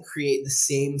doesn't create the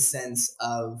same sense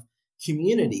of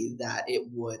community that it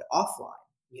would offline.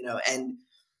 And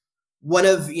one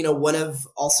of the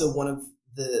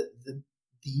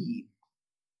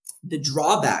the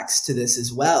drawbacks to this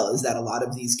as well is that a lot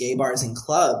of these gay bars and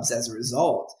clubs, as a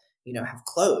result, have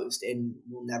closed and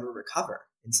will never recover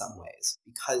in some ways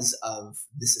because of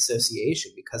this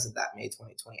association, because of that May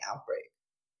 2020 outbreak.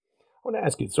 I want to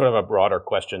ask you sort of a broader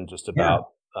question just Yeah.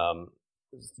 about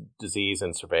disease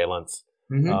and surveillance.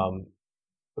 Hmm. Um,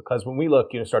 because when we look,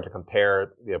 start to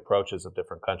compare the approaches of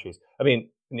different countries. I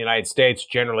mean, in the United States,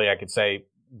 generally, I could say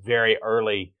very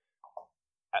early,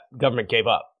 government gave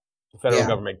up. The federal Yeah.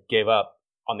 government gave up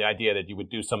on the idea that you would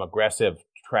do some aggressive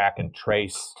track and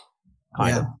trace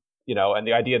kind Yeah. of, and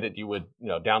the idea that you would,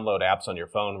 download apps on your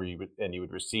phone where you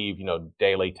would receive,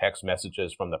 daily text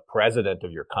messages from the president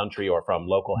of your country or from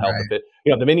local health Right.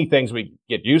 officials, the many things we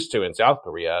get used to in South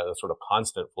Korea, the sort of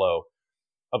constant flow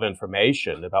of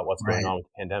information about what's going Right. on with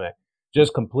the pandemic,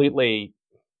 just completely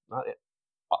uh,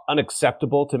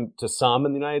 unacceptable to some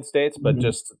in the United States, but Mhm.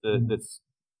 just Mhm.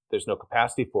 there's no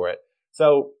capacity for it.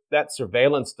 So that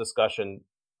surveillance discussion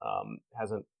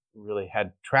hasn't really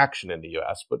had traction in the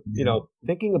U.S. But Yeah.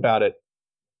 thinking about it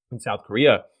in South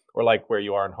Korea or like where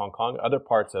you are in Hong Kong, other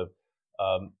parts of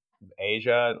um,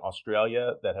 Asia and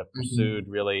Australia that have Mhm. pursued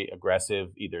really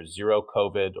aggressive either zero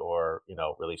COVID or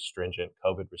really stringent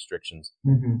COVID restrictions.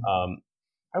 Mhm. Um,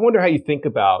 I wonder how you think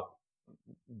about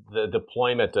the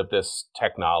deployment of this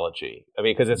technology. I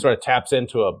mean, because it sort of taps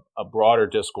into a broader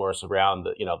discourse around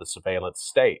the surveillance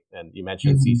state. And you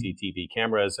mentioned Mhm. CCTV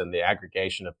cameras and the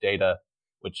aggregation of data,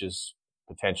 which is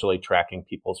potentially tracking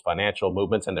people's financial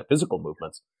movements and their physical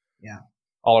movements Yeah.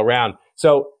 all around.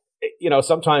 So,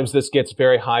 sometimes this gets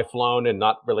very high flown and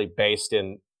not really based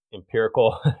in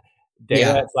empirical data.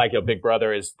 Yeah. It's like your big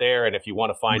brother is there, and if you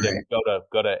want to find Right. him,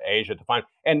 go to Asia to find.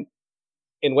 And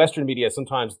in Western media,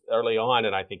 sometimes early on,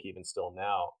 and I think even still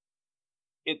now,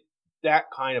 it that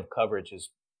kind of coverage is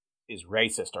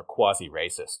racist or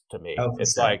quasi-racist to me. Oh, for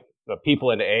It's sure. like the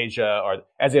people in Asia are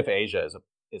as if Asia is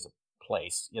a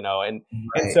place, and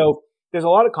Right. so there's a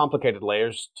lot of complicated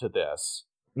layers to this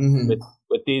with Mhm.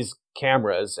 with these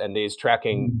cameras and these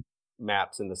tracking Mhm.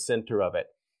 maps in the center of it.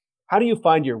 How do you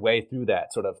find your way through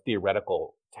that sort of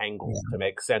theoretical tangle Yeah. to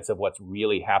make sense of what's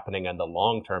really happening and the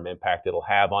long-term impact it'll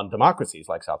have on democracies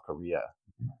like South Korea?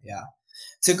 Yeah.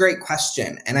 It's a great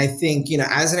question. And I think,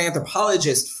 as an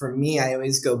anthropologist, for me, I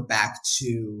always go back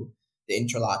to the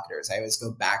interlocutors. I always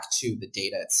go back to the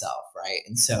data itself, right?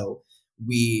 And so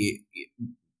we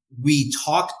we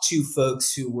talk to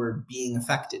folks who were being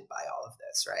affected by all of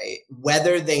this, right?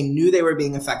 Whether they knew they were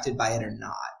being affected by it or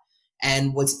not.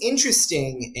 And what's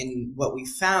interesting in what we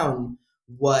found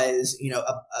was,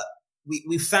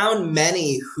 we found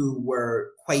many who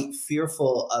were quite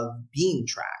fearful of being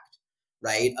tracked,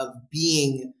 right? Of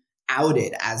being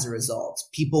outed as a result.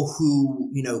 People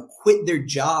who, quit their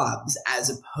jobs as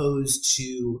opposed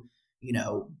to,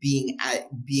 being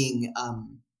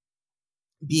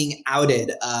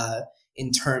outed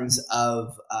in terms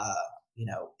of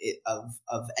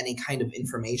of any kind of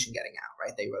information getting out,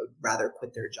 right? They would rather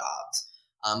quit their jobs,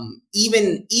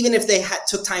 even if they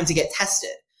took time to get tested,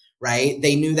 right?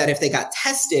 They knew that if they got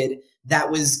tested,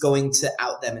 that was going to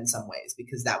out them in some ways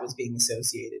because that was being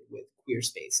associated with queer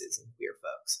spaces and queer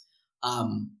folks.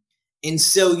 Um, and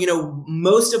so,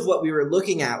 most of what we were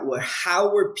looking at were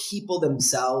how were people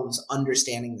themselves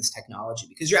understanding this technology?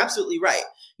 Because you're absolutely right,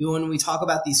 when we talk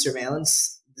about the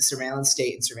surveillance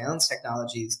state and surveillance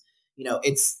technologies,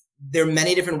 it's there are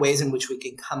many different ways in which we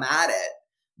can come at it.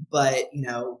 But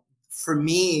for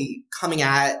me, coming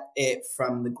at it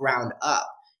from the ground up,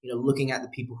 looking at the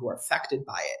people who are affected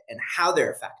by it and how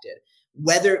they're affected,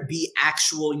 whether it be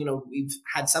actual, we've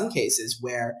had some cases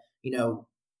where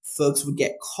folks would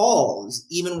get calls,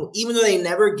 even though they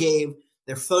never gave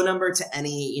their phone number to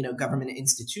any government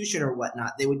institution or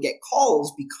whatnot. They would get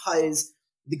calls because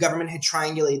the government had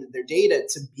triangulated their data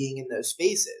to being in those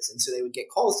spaces. And so they would get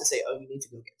calls to say, oh, you need to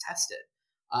go get tested.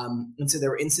 And so there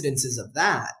were incidences of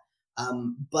that.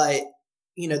 But,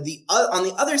 on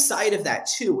the other side of that,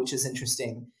 too, which is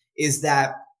interesting, is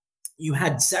that you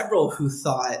had several who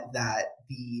thought that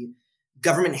the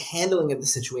government handling of the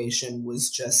situation was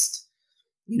just,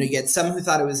 you had some who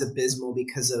thought it was abysmal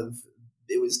because of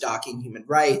it was docking human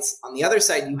rights. On the other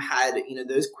side, you had,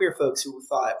 those queer folks who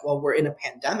thought, well, we're in a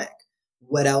pandemic.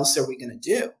 What else are we going to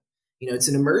do? It's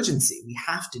an emergency. We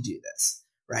have to do this,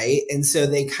 right? And so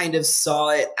they kind of saw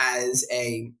it as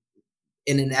an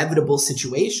inevitable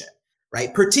situation,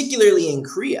 right? Particularly in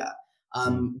Korea, Mm.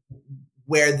 um,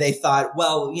 where they thought,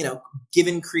 well,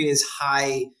 given Korea's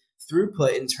high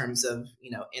throughput in terms of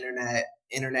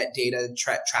internet data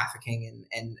trafficking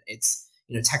and its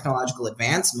technological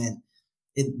advancement,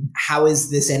 how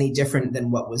is this any different than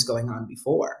what was going on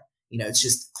before? It's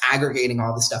just aggregating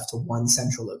all the stuff to one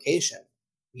central location.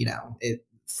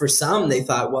 For some they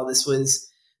thought, well, this was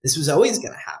always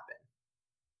going to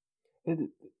happen.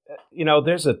 It,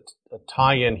 there's a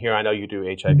tie-in here. I know you do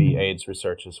Mhm. HIV/AIDS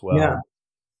research as Yeah, well.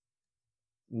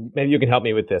 Maybe you can help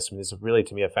me with this. I mean, this is really,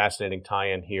 to me, a fascinating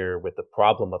tie-in here with the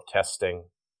problem of testing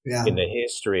in yeah. the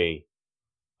history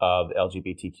of the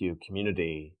LGBTQ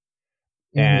community.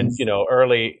 And, Hmm.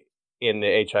 early in the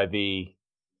HIV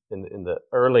in the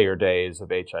earlier days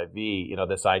of HIV,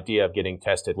 this idea of getting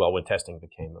tested, well, when testing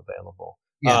became available,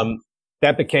 Yeah.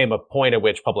 that became a point at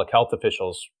which public health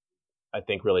officials, I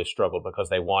think, really struggled because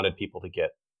they wanted people to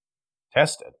get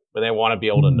tested, but they want to be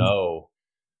able to Mhm. know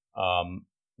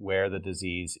where the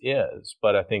disease is.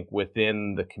 But I think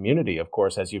within the community, of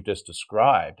course, as you've just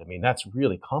described, I mean, that's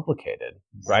really complicated,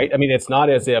 Yeah. right? I mean, it's not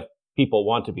as if people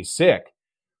want to be sick,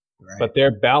 Right. but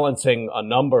they're balancing a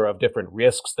number of different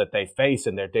risks that they face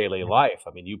in their daily life.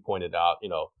 I mean, you pointed out,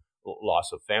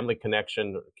 loss of family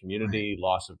connection, Right. community,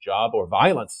 loss of job, or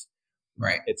violence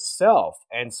Right. itself.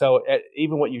 And so,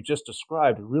 even what you just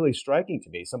described, really striking to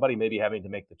me. Somebody maybe having to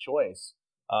make the choice.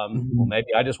 Well, Mhm.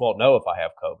 maybe I just won't know if I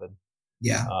have COVID,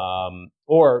 Yeah.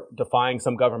 or defying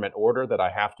some government order that I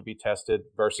have to be tested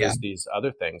Yeah. versus these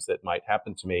other things that might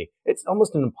happen to me. It's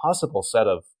almost an impossible set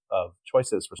of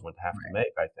choices for someone to have to Right.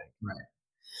 make, I think. Right.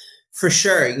 For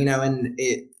sure,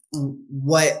 and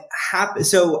what happened.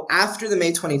 So after the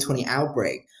May 2020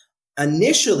 outbreak,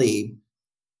 initially,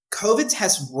 COVID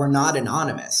tests were not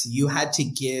anonymous. You had to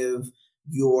give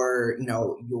your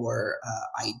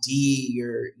ID,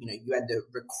 you had to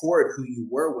record who you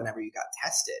were whenever you got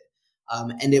tested.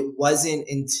 And it wasn't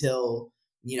until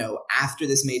after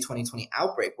this May 2020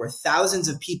 outbreak where thousands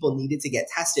of people needed to get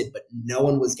tested, but no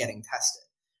one was getting tested,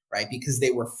 right? Because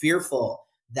they were fearful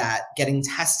that getting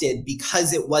tested,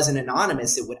 because it wasn't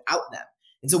anonymous, it would out them.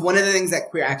 And so one of the things that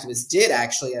queer activists did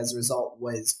actually as a result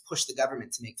was push the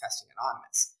government to make testing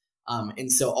anonymous.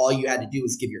 And so all you had to do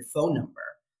was give your phone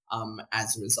number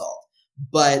as a result.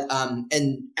 But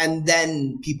and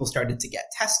then people started to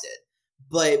get tested.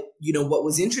 But what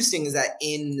was interesting is that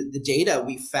in the data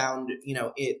we found,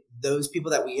 those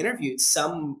people that we interviewed,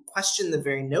 some questioned the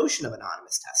very notion of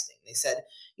anonymous testing. They said,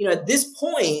 at this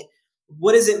point,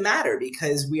 what does it matter?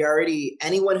 Because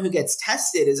anyone who gets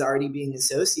tested is already being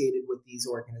associated with these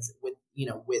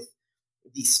with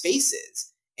these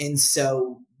spaces. And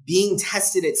so being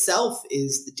tested itself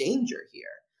is the danger here.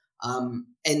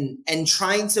 And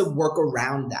trying to work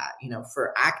around that,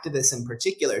 for activists in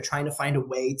particular, trying to find a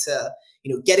way to,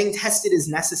 getting tested is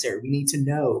necessary. We need to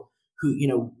know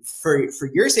who, for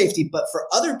your safety, but for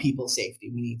other people's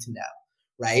safety, we need to know,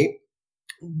 right?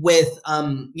 With,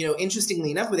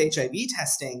 interestingly enough, with HIV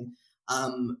testing,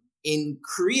 in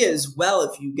Korea as well,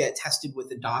 if you get tested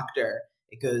with a doctor,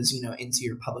 it goes, into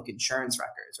your public insurance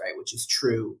records, right? Which is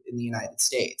true in the United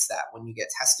States, that when you get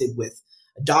tested with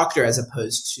a doctor as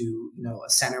opposed to, a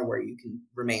center where you can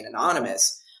remain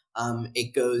anonymous,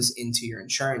 it goes into your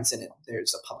insurance, and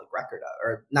there's a public record of,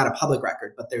 or not a public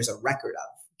record, but there's a record of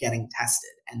getting tested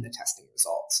and the testing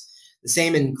results. The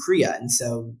same in Korea. And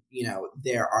so,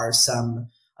 there are some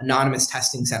anonymous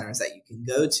testing centers that you can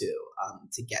go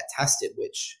to get tested,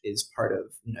 which is part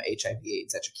of,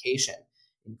 HIV/AIDS education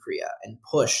in Korea and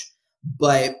push.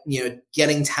 But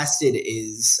getting tested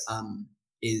is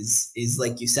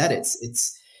like you said,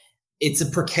 it's a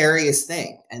precarious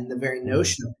thing, and the very Mm.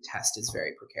 notion of the test is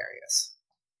very precarious.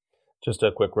 Just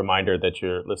a quick reminder that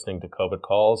you're listening to COVID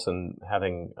Calls and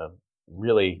having a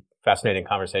really fascinating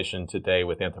conversation today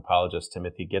with anthropologist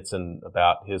Timothy Gitson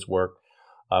about his work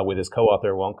with his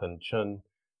co-author Wonkan Chun,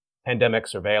 Pandemic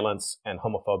Surveillance and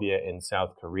Homophobia in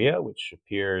South Korea, which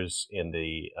appears in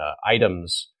the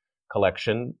items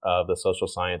collection of the Social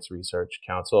Science Research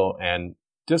Council. And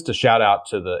just a shout out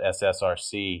to the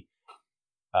SSRC.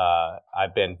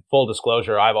 I've been, full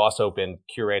disclosure, I've also been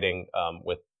curating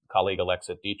with colleague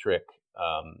Alexa Dietrich,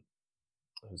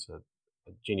 who's a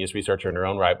genius researcher in her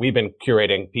own right. We've been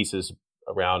curating pieces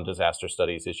around disaster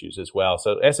studies issues as well.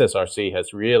 So SSRC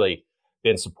has really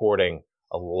been supporting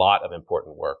a lot of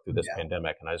important work through this Yeah.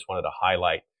 pandemic, and I just wanted to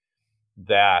highlight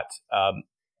that.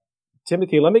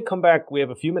 Timothy, let me come back. We have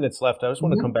a few minutes left. I just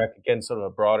want to come Mhm. back again, sort of a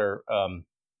broader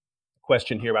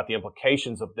question here about the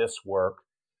implications of this work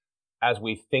as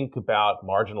we think about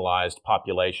marginalized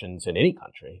populations in any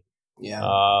country. Yeah.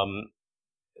 Um,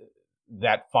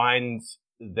 that finds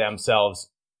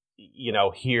themselves,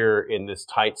 here in this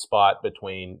tight spot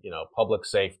between, public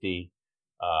safety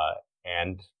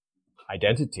and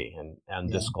identity and Yeah.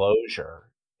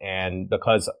 disclosure. And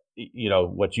because,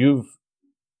 what you've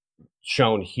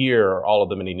shown here are all of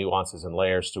the many nuances and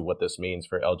layers to what this means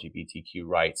for LGBTQ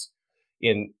rights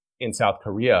in South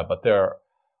Korea, but there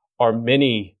are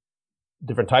many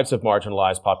different types of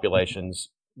marginalized populations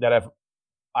that have,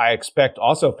 I expect,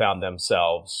 also found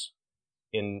themselves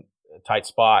in a tight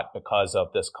spot because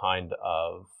of this kind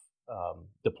of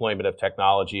deployment of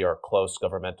technology or close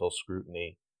governmental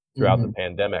scrutiny throughout the Mhm.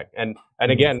 pandemic. And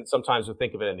Mhm. again, sometimes we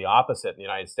think of it in the opposite. In the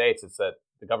United States, it's that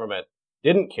the government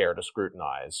didn't care to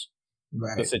scrutinize the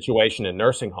Right. situation in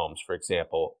nursing homes, for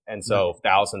example. And Right. so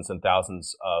thousands and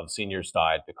thousands of seniors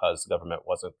died because the government it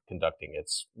wasn't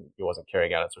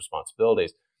carrying out its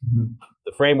responsibilities. Mhm.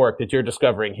 The framework that you're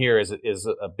discovering here is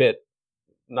a bit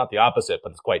not the opposite,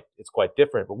 but it's quite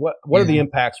different. But what are the Yeah.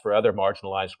 impacts for other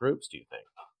marginalized groups, do you think?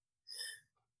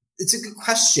 It's a good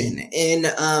question.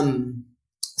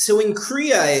 So in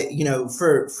Korea,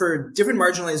 for different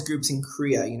marginalized groups in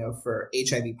Korea, for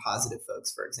HIV positive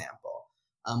folks, for example,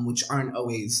 which aren't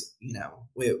always,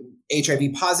 with HIV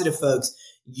positive folks,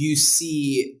 you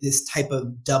see this type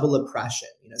of double oppression.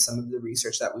 Some of the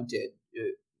research that we did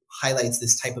highlights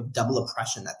this type of double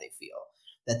oppression that they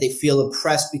feel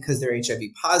oppressed because they're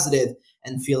HIV positive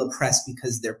and feel oppressed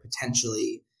because they're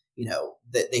potentially,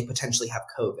 that they potentially have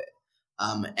COVID.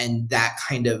 And that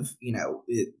kind of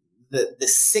the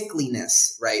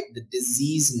sickliness, right, the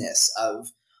diseaseness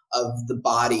of the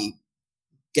body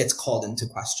gets called into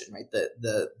question, right?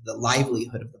 The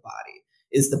livelihood of the body.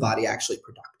 Is the body actually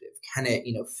productive? Can it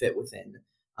fit within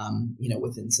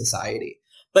within society?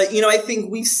 But I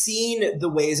think we've seen the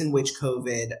ways in which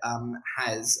COVID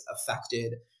has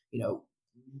affected you know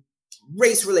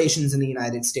race relations in the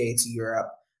United States,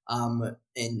 Europe,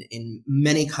 in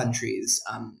many countries,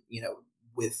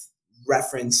 with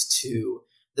reference to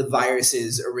the virus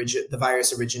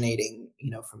originating,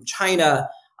 from China.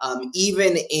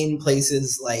 Even in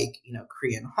places like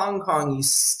Korea and Hong Kong, you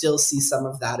still see some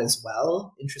of that as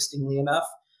well. Interestingly enough,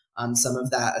 some of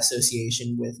that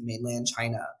association with mainland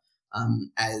China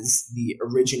as the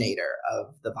originator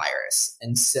of the virus,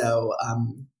 and so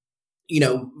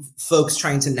folks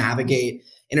trying to navigate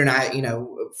internet,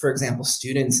 for example,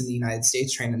 students in the United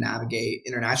States trying to navigate,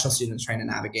 international students trying to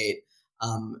navigate,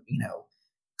 um, you know,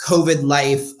 COVID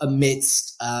life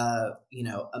amidst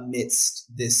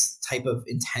this type of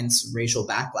intense racial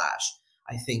backlash,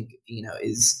 I think,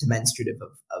 is demonstrative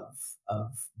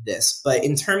of this. But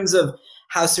in terms of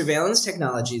how surveillance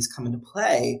technologies come into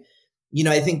play,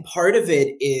 I think part of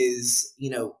it is,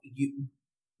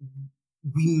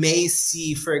 we may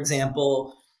see, for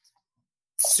example,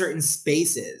 certain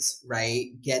spaces,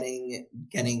 right, getting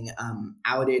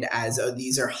outed as, oh,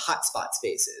 these are hotspot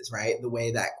spaces, right? The way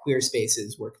that queer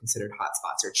spaces were considered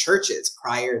hotspots, or churches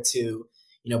prior to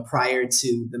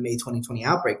the May 2020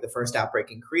 outbreak. The first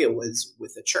outbreak in Korea was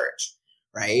with a church,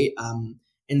 right?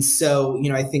 And so,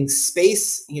 I think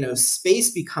space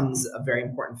becomes a very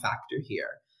important factor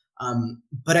here.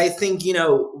 But I think,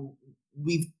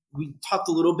 we talked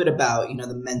a little bit about,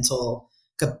 the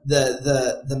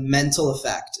mental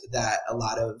effect that a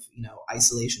lot of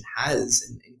isolation has,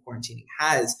 and quarantining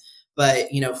has. But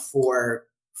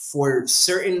for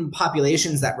certain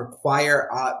populations that require,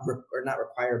 or not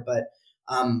require, but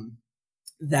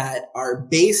that are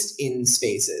based in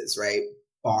spaces, right,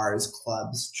 bars,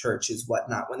 clubs, churches,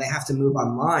 whatnot, when they have to move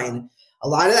online, a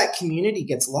lot of that community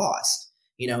gets lost.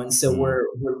 And so Mm.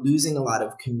 we're losing a lot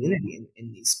of community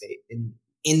in these space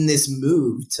in this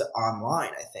move to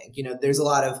online. I think there's a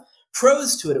lot of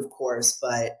pros to it, of course,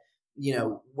 but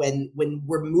when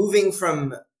we're moving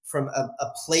from a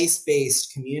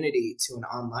place-based community to an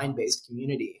online-based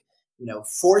community,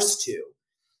 forced to,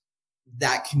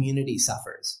 that community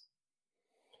suffers.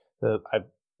 I've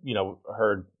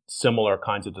heard similar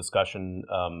kinds of discussion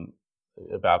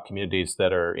about communities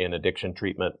that are in addiction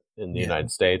treatment in the Yeah.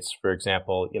 United States, for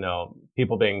example.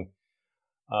 People being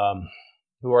um,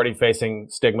 who are already facing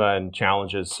stigma and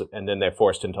challenges, and then they're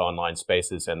forced into online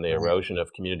spaces, and the Right. erosion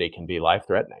of community can be life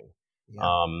threatening.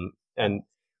 Yeah. And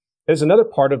there's another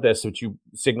part of this which you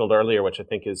signaled earlier, which I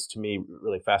think is to me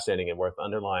really fascinating and worth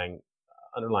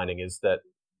underlining, is that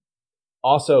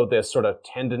also this sort of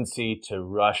tendency to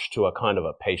rush to a kind of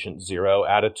a patient zero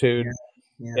attitude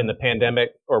Yeah. Yeah. in the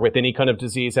pandemic or with any kind of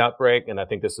disease outbreak. And I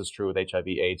think this is true with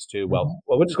HIV/AIDS too. Well,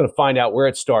 Mhm. we're just going to find out where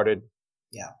it started.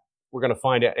 Yeah. We're going to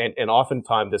find it, and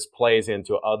oftentimes this plays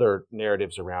into other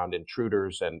narratives around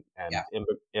intruders and Yeah.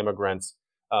 immigrants.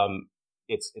 Um,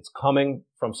 it's coming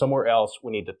from somewhere else.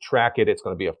 We need to track it. It's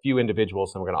going to be a few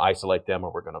individuals, and we're going to isolate them,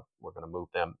 or we're going to move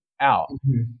them out.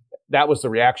 Mhm. That was the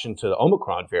reaction to the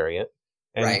Omicron variant,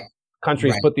 and Right.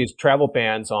 countries Right. put these travel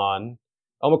bans on.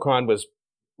 Omicron was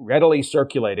readily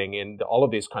circulating in all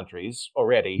of these countries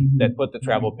already that Mhm. put the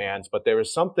travel Mhm. bans, but there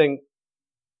was something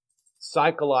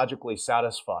psychologically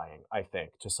satisfying, I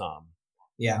think, to some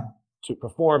Yeah. to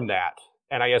perform that.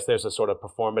 And I guess there's a sort of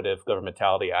performative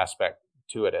governmentality aspect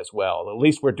to it as well. At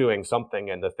least we're doing something,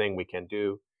 and the thing we can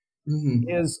do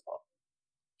Mhm. is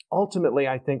ultimately,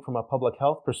 I think, from a public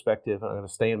health perspective, I'm going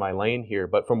to stay in my lane here,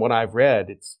 but from what I've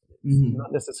read, it's Mhm.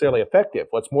 not necessarily effective.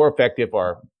 What's more effective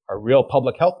are real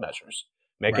public health measures,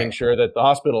 making Right. sure that the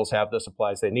hospitals have the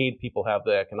supplies they need, people have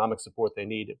the economic support they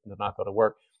need if they're not going to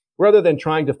work, rather than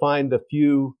trying to find the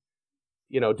few,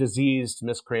 diseased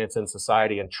miscreants in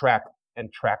society and track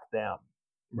them.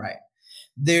 Right.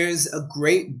 There's a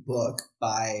great book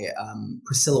by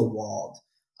Priscilla Wald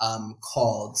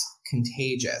called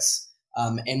Contagious.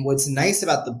 And what's nice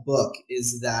about the book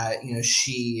is that,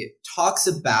 she talks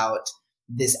about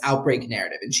this outbreak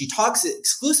narrative, and she talks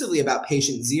exclusively about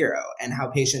patient zero and how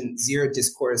patient zero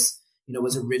discourse,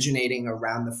 was originating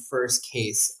around the first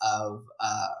case of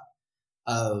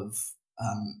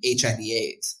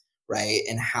HIV/AIDS, right?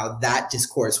 And how that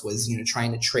discourse was,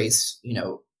 trying to trace,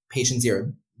 patient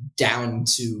zero down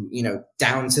to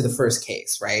the first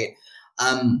case, right?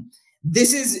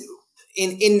 This is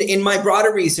in my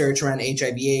broader research around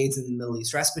HIV/AIDS and the Middle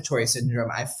East respiratory syndrome.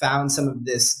 I found some of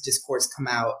this discourse come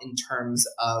out in terms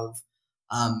of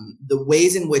the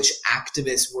ways in which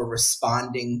activists were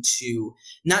responding to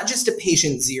not just a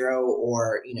patient zero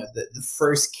or the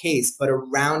first case, but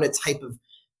around a type of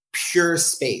pure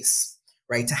space,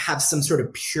 right? To have some sort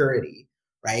of purity,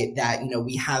 right? That,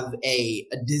 we have a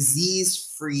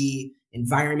disease-free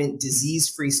environment,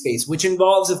 disease-free space, which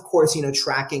involves, of course,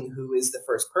 tracking who is the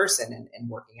first person and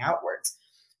working outwards.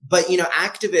 But,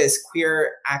 activists,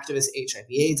 queer activists,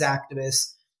 HIV/AIDS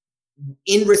activists,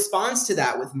 in response to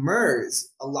that with MERS,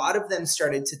 a lot of them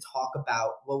started to talk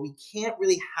about, well, we can't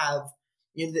really have,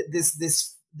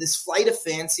 this flight of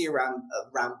fancy around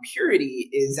purity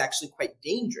is actually quite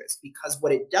dangerous, because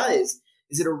what it does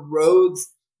is it erodes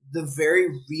the very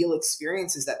real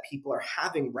experiences that people are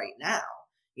having right now,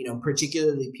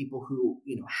 particularly people who,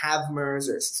 have MERS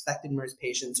or suspected MERS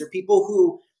patients, or people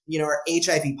who, are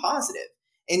HIV positive.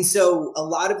 And so a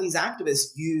lot of these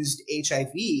activists used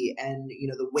HIV and,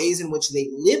 the ways in which they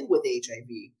live with HIV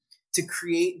to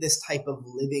create this type of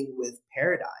living with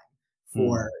paradigm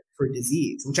for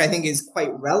disease, which I think is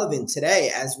quite relevant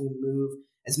today as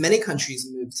many countries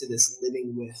move to this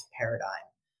living with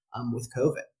paradigm with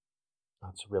COVID.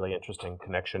 That's a really interesting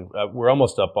connection. We're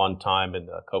almost up on time in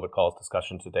the COVID calls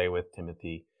discussion today with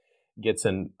Timothy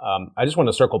Gitson. I just want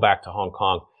to circle back to Hong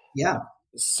Kong. Yeah.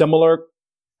 Similar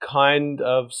kind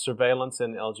of surveillance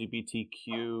and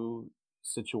LGBTQ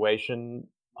situation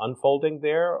unfolding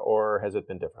there, or has it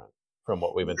been different from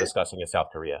what we've been discussing in South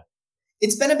Korea?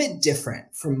 It's been a bit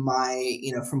different from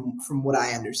from what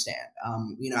I understand.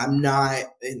 I'm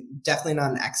definitely not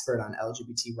an expert on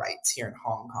LGBT rights here in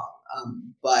Hong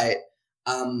Kong, but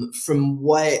from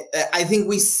what I think,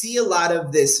 we see a lot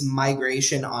of this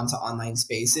migration onto online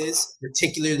spaces,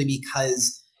 particularly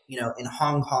because, in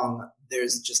Hong Kong,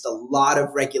 there's just a lot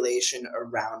of regulation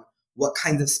around what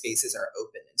kinds of spaces are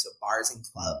open. And so bars and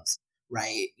clubs,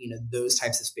 right? Those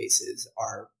types of spaces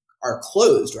are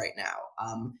closed right now.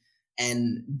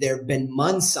 And there have been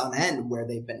months on end where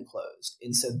they've been closed.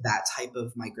 And so that type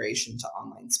of migration to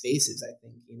online spaces, I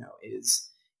think,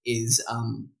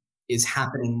 is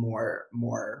happening more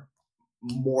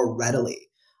readily.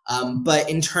 But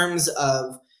in terms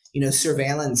of,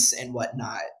 surveillance and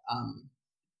whatnot,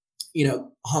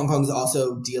 Hong Kong's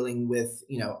also dealing with,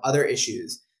 other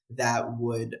issues that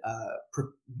would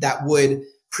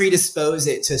predispose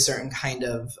it to a certain kind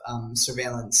of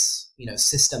surveillance,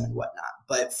 system and whatnot.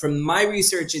 But from my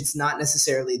research, it's not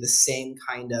necessarily the same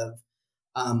kind of,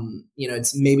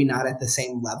 it's maybe not at the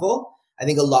same level. I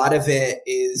think a lot of it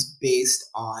is based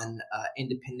on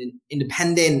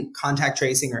independent contact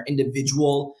tracing or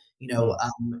individual,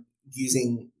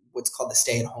 using what's called the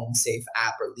Stay at Home Safe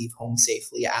app or Leave Home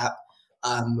Safely app,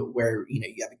 where you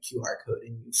have a QR code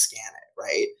and you scan it,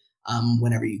 right?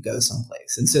 Whenever you go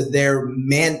someplace. And so they're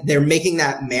making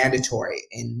that mandatory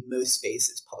in most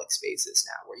spaces, public spaces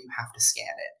now, where you have to scan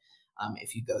it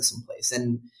if you go someplace.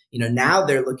 And, now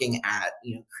they're looking at,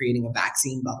 creating a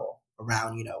vaccine bubble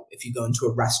around, if you go into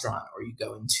a restaurant or you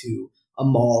go into a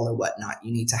mall or whatnot,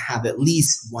 you need to have at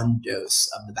least one dose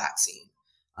of the vaccine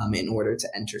in order to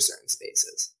enter certain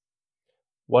spaces.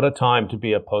 What a time to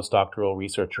be a postdoctoral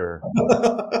researcher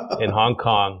in Hong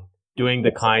Kong, doing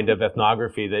the kind of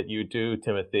ethnography that you do,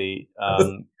 Timothy.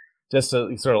 Just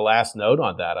a sort of last note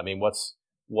on that. I mean,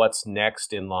 what's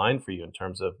next in line for you in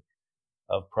terms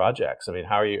of projects? I mean,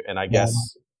 how are you? And I guess,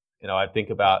 I think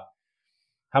about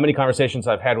how many conversations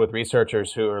I've had with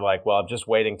researchers who are like, well, I'm just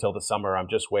waiting till the summer. I'm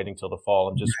just waiting till the fall.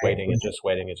 I'm just waiting and just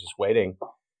waiting and just waiting.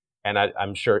 And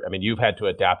I'm sure, you've had to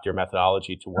adapt your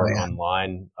methodology to work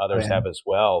online. Others have as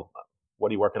well. What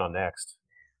are you working on next?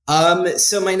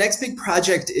 So my next big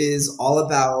project is all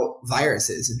about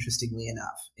viruses, interestingly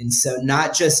enough. And so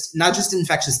not just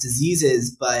infectious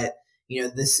diseases, but,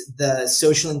 the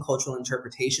social and cultural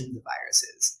interpretations of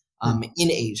viruses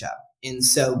in Asia. And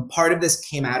so part of this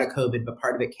came out of COVID, but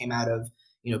part of it came out of,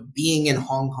 being in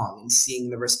Hong Kong and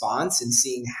seeing the response and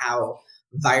seeing how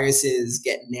viruses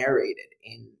get narrated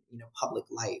in, public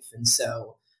life. And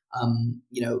so,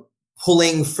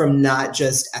 pulling from not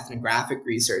just ethnographic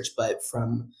research, but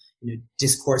from,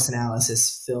 discourse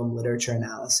analysis, film literature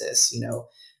analysis,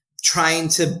 trying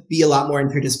to be a lot more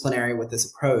interdisciplinary with this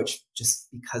approach just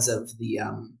because of the,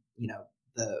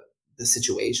 the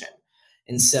situation.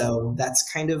 And so that's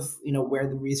kind of, where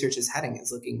the research is heading,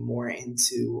 is looking more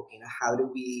into, how do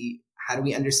we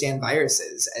understand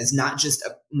viruses as not just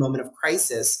a moment of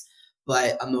crisis,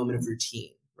 but a moment of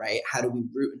routine, right? How do we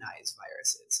routinize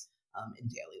viruses in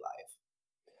daily life?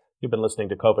 You've been listening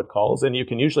to COVID Calls, and you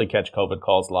can usually catch COVID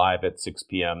Calls live at 6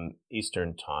 p.m.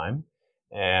 Eastern Time.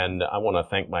 And I want to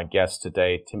thank my guest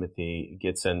today, Timothy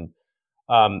Gitson.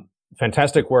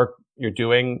 Fantastic work you're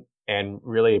doing, and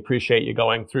really appreciate you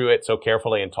going through it so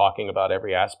carefully and talking about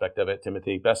every aspect of it.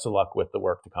 Timothy, best of luck with the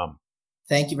work to come.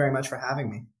 Thank you very much for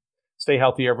having me. Stay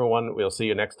healthy, everyone. We'll see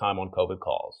you next time on COVID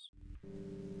Calls.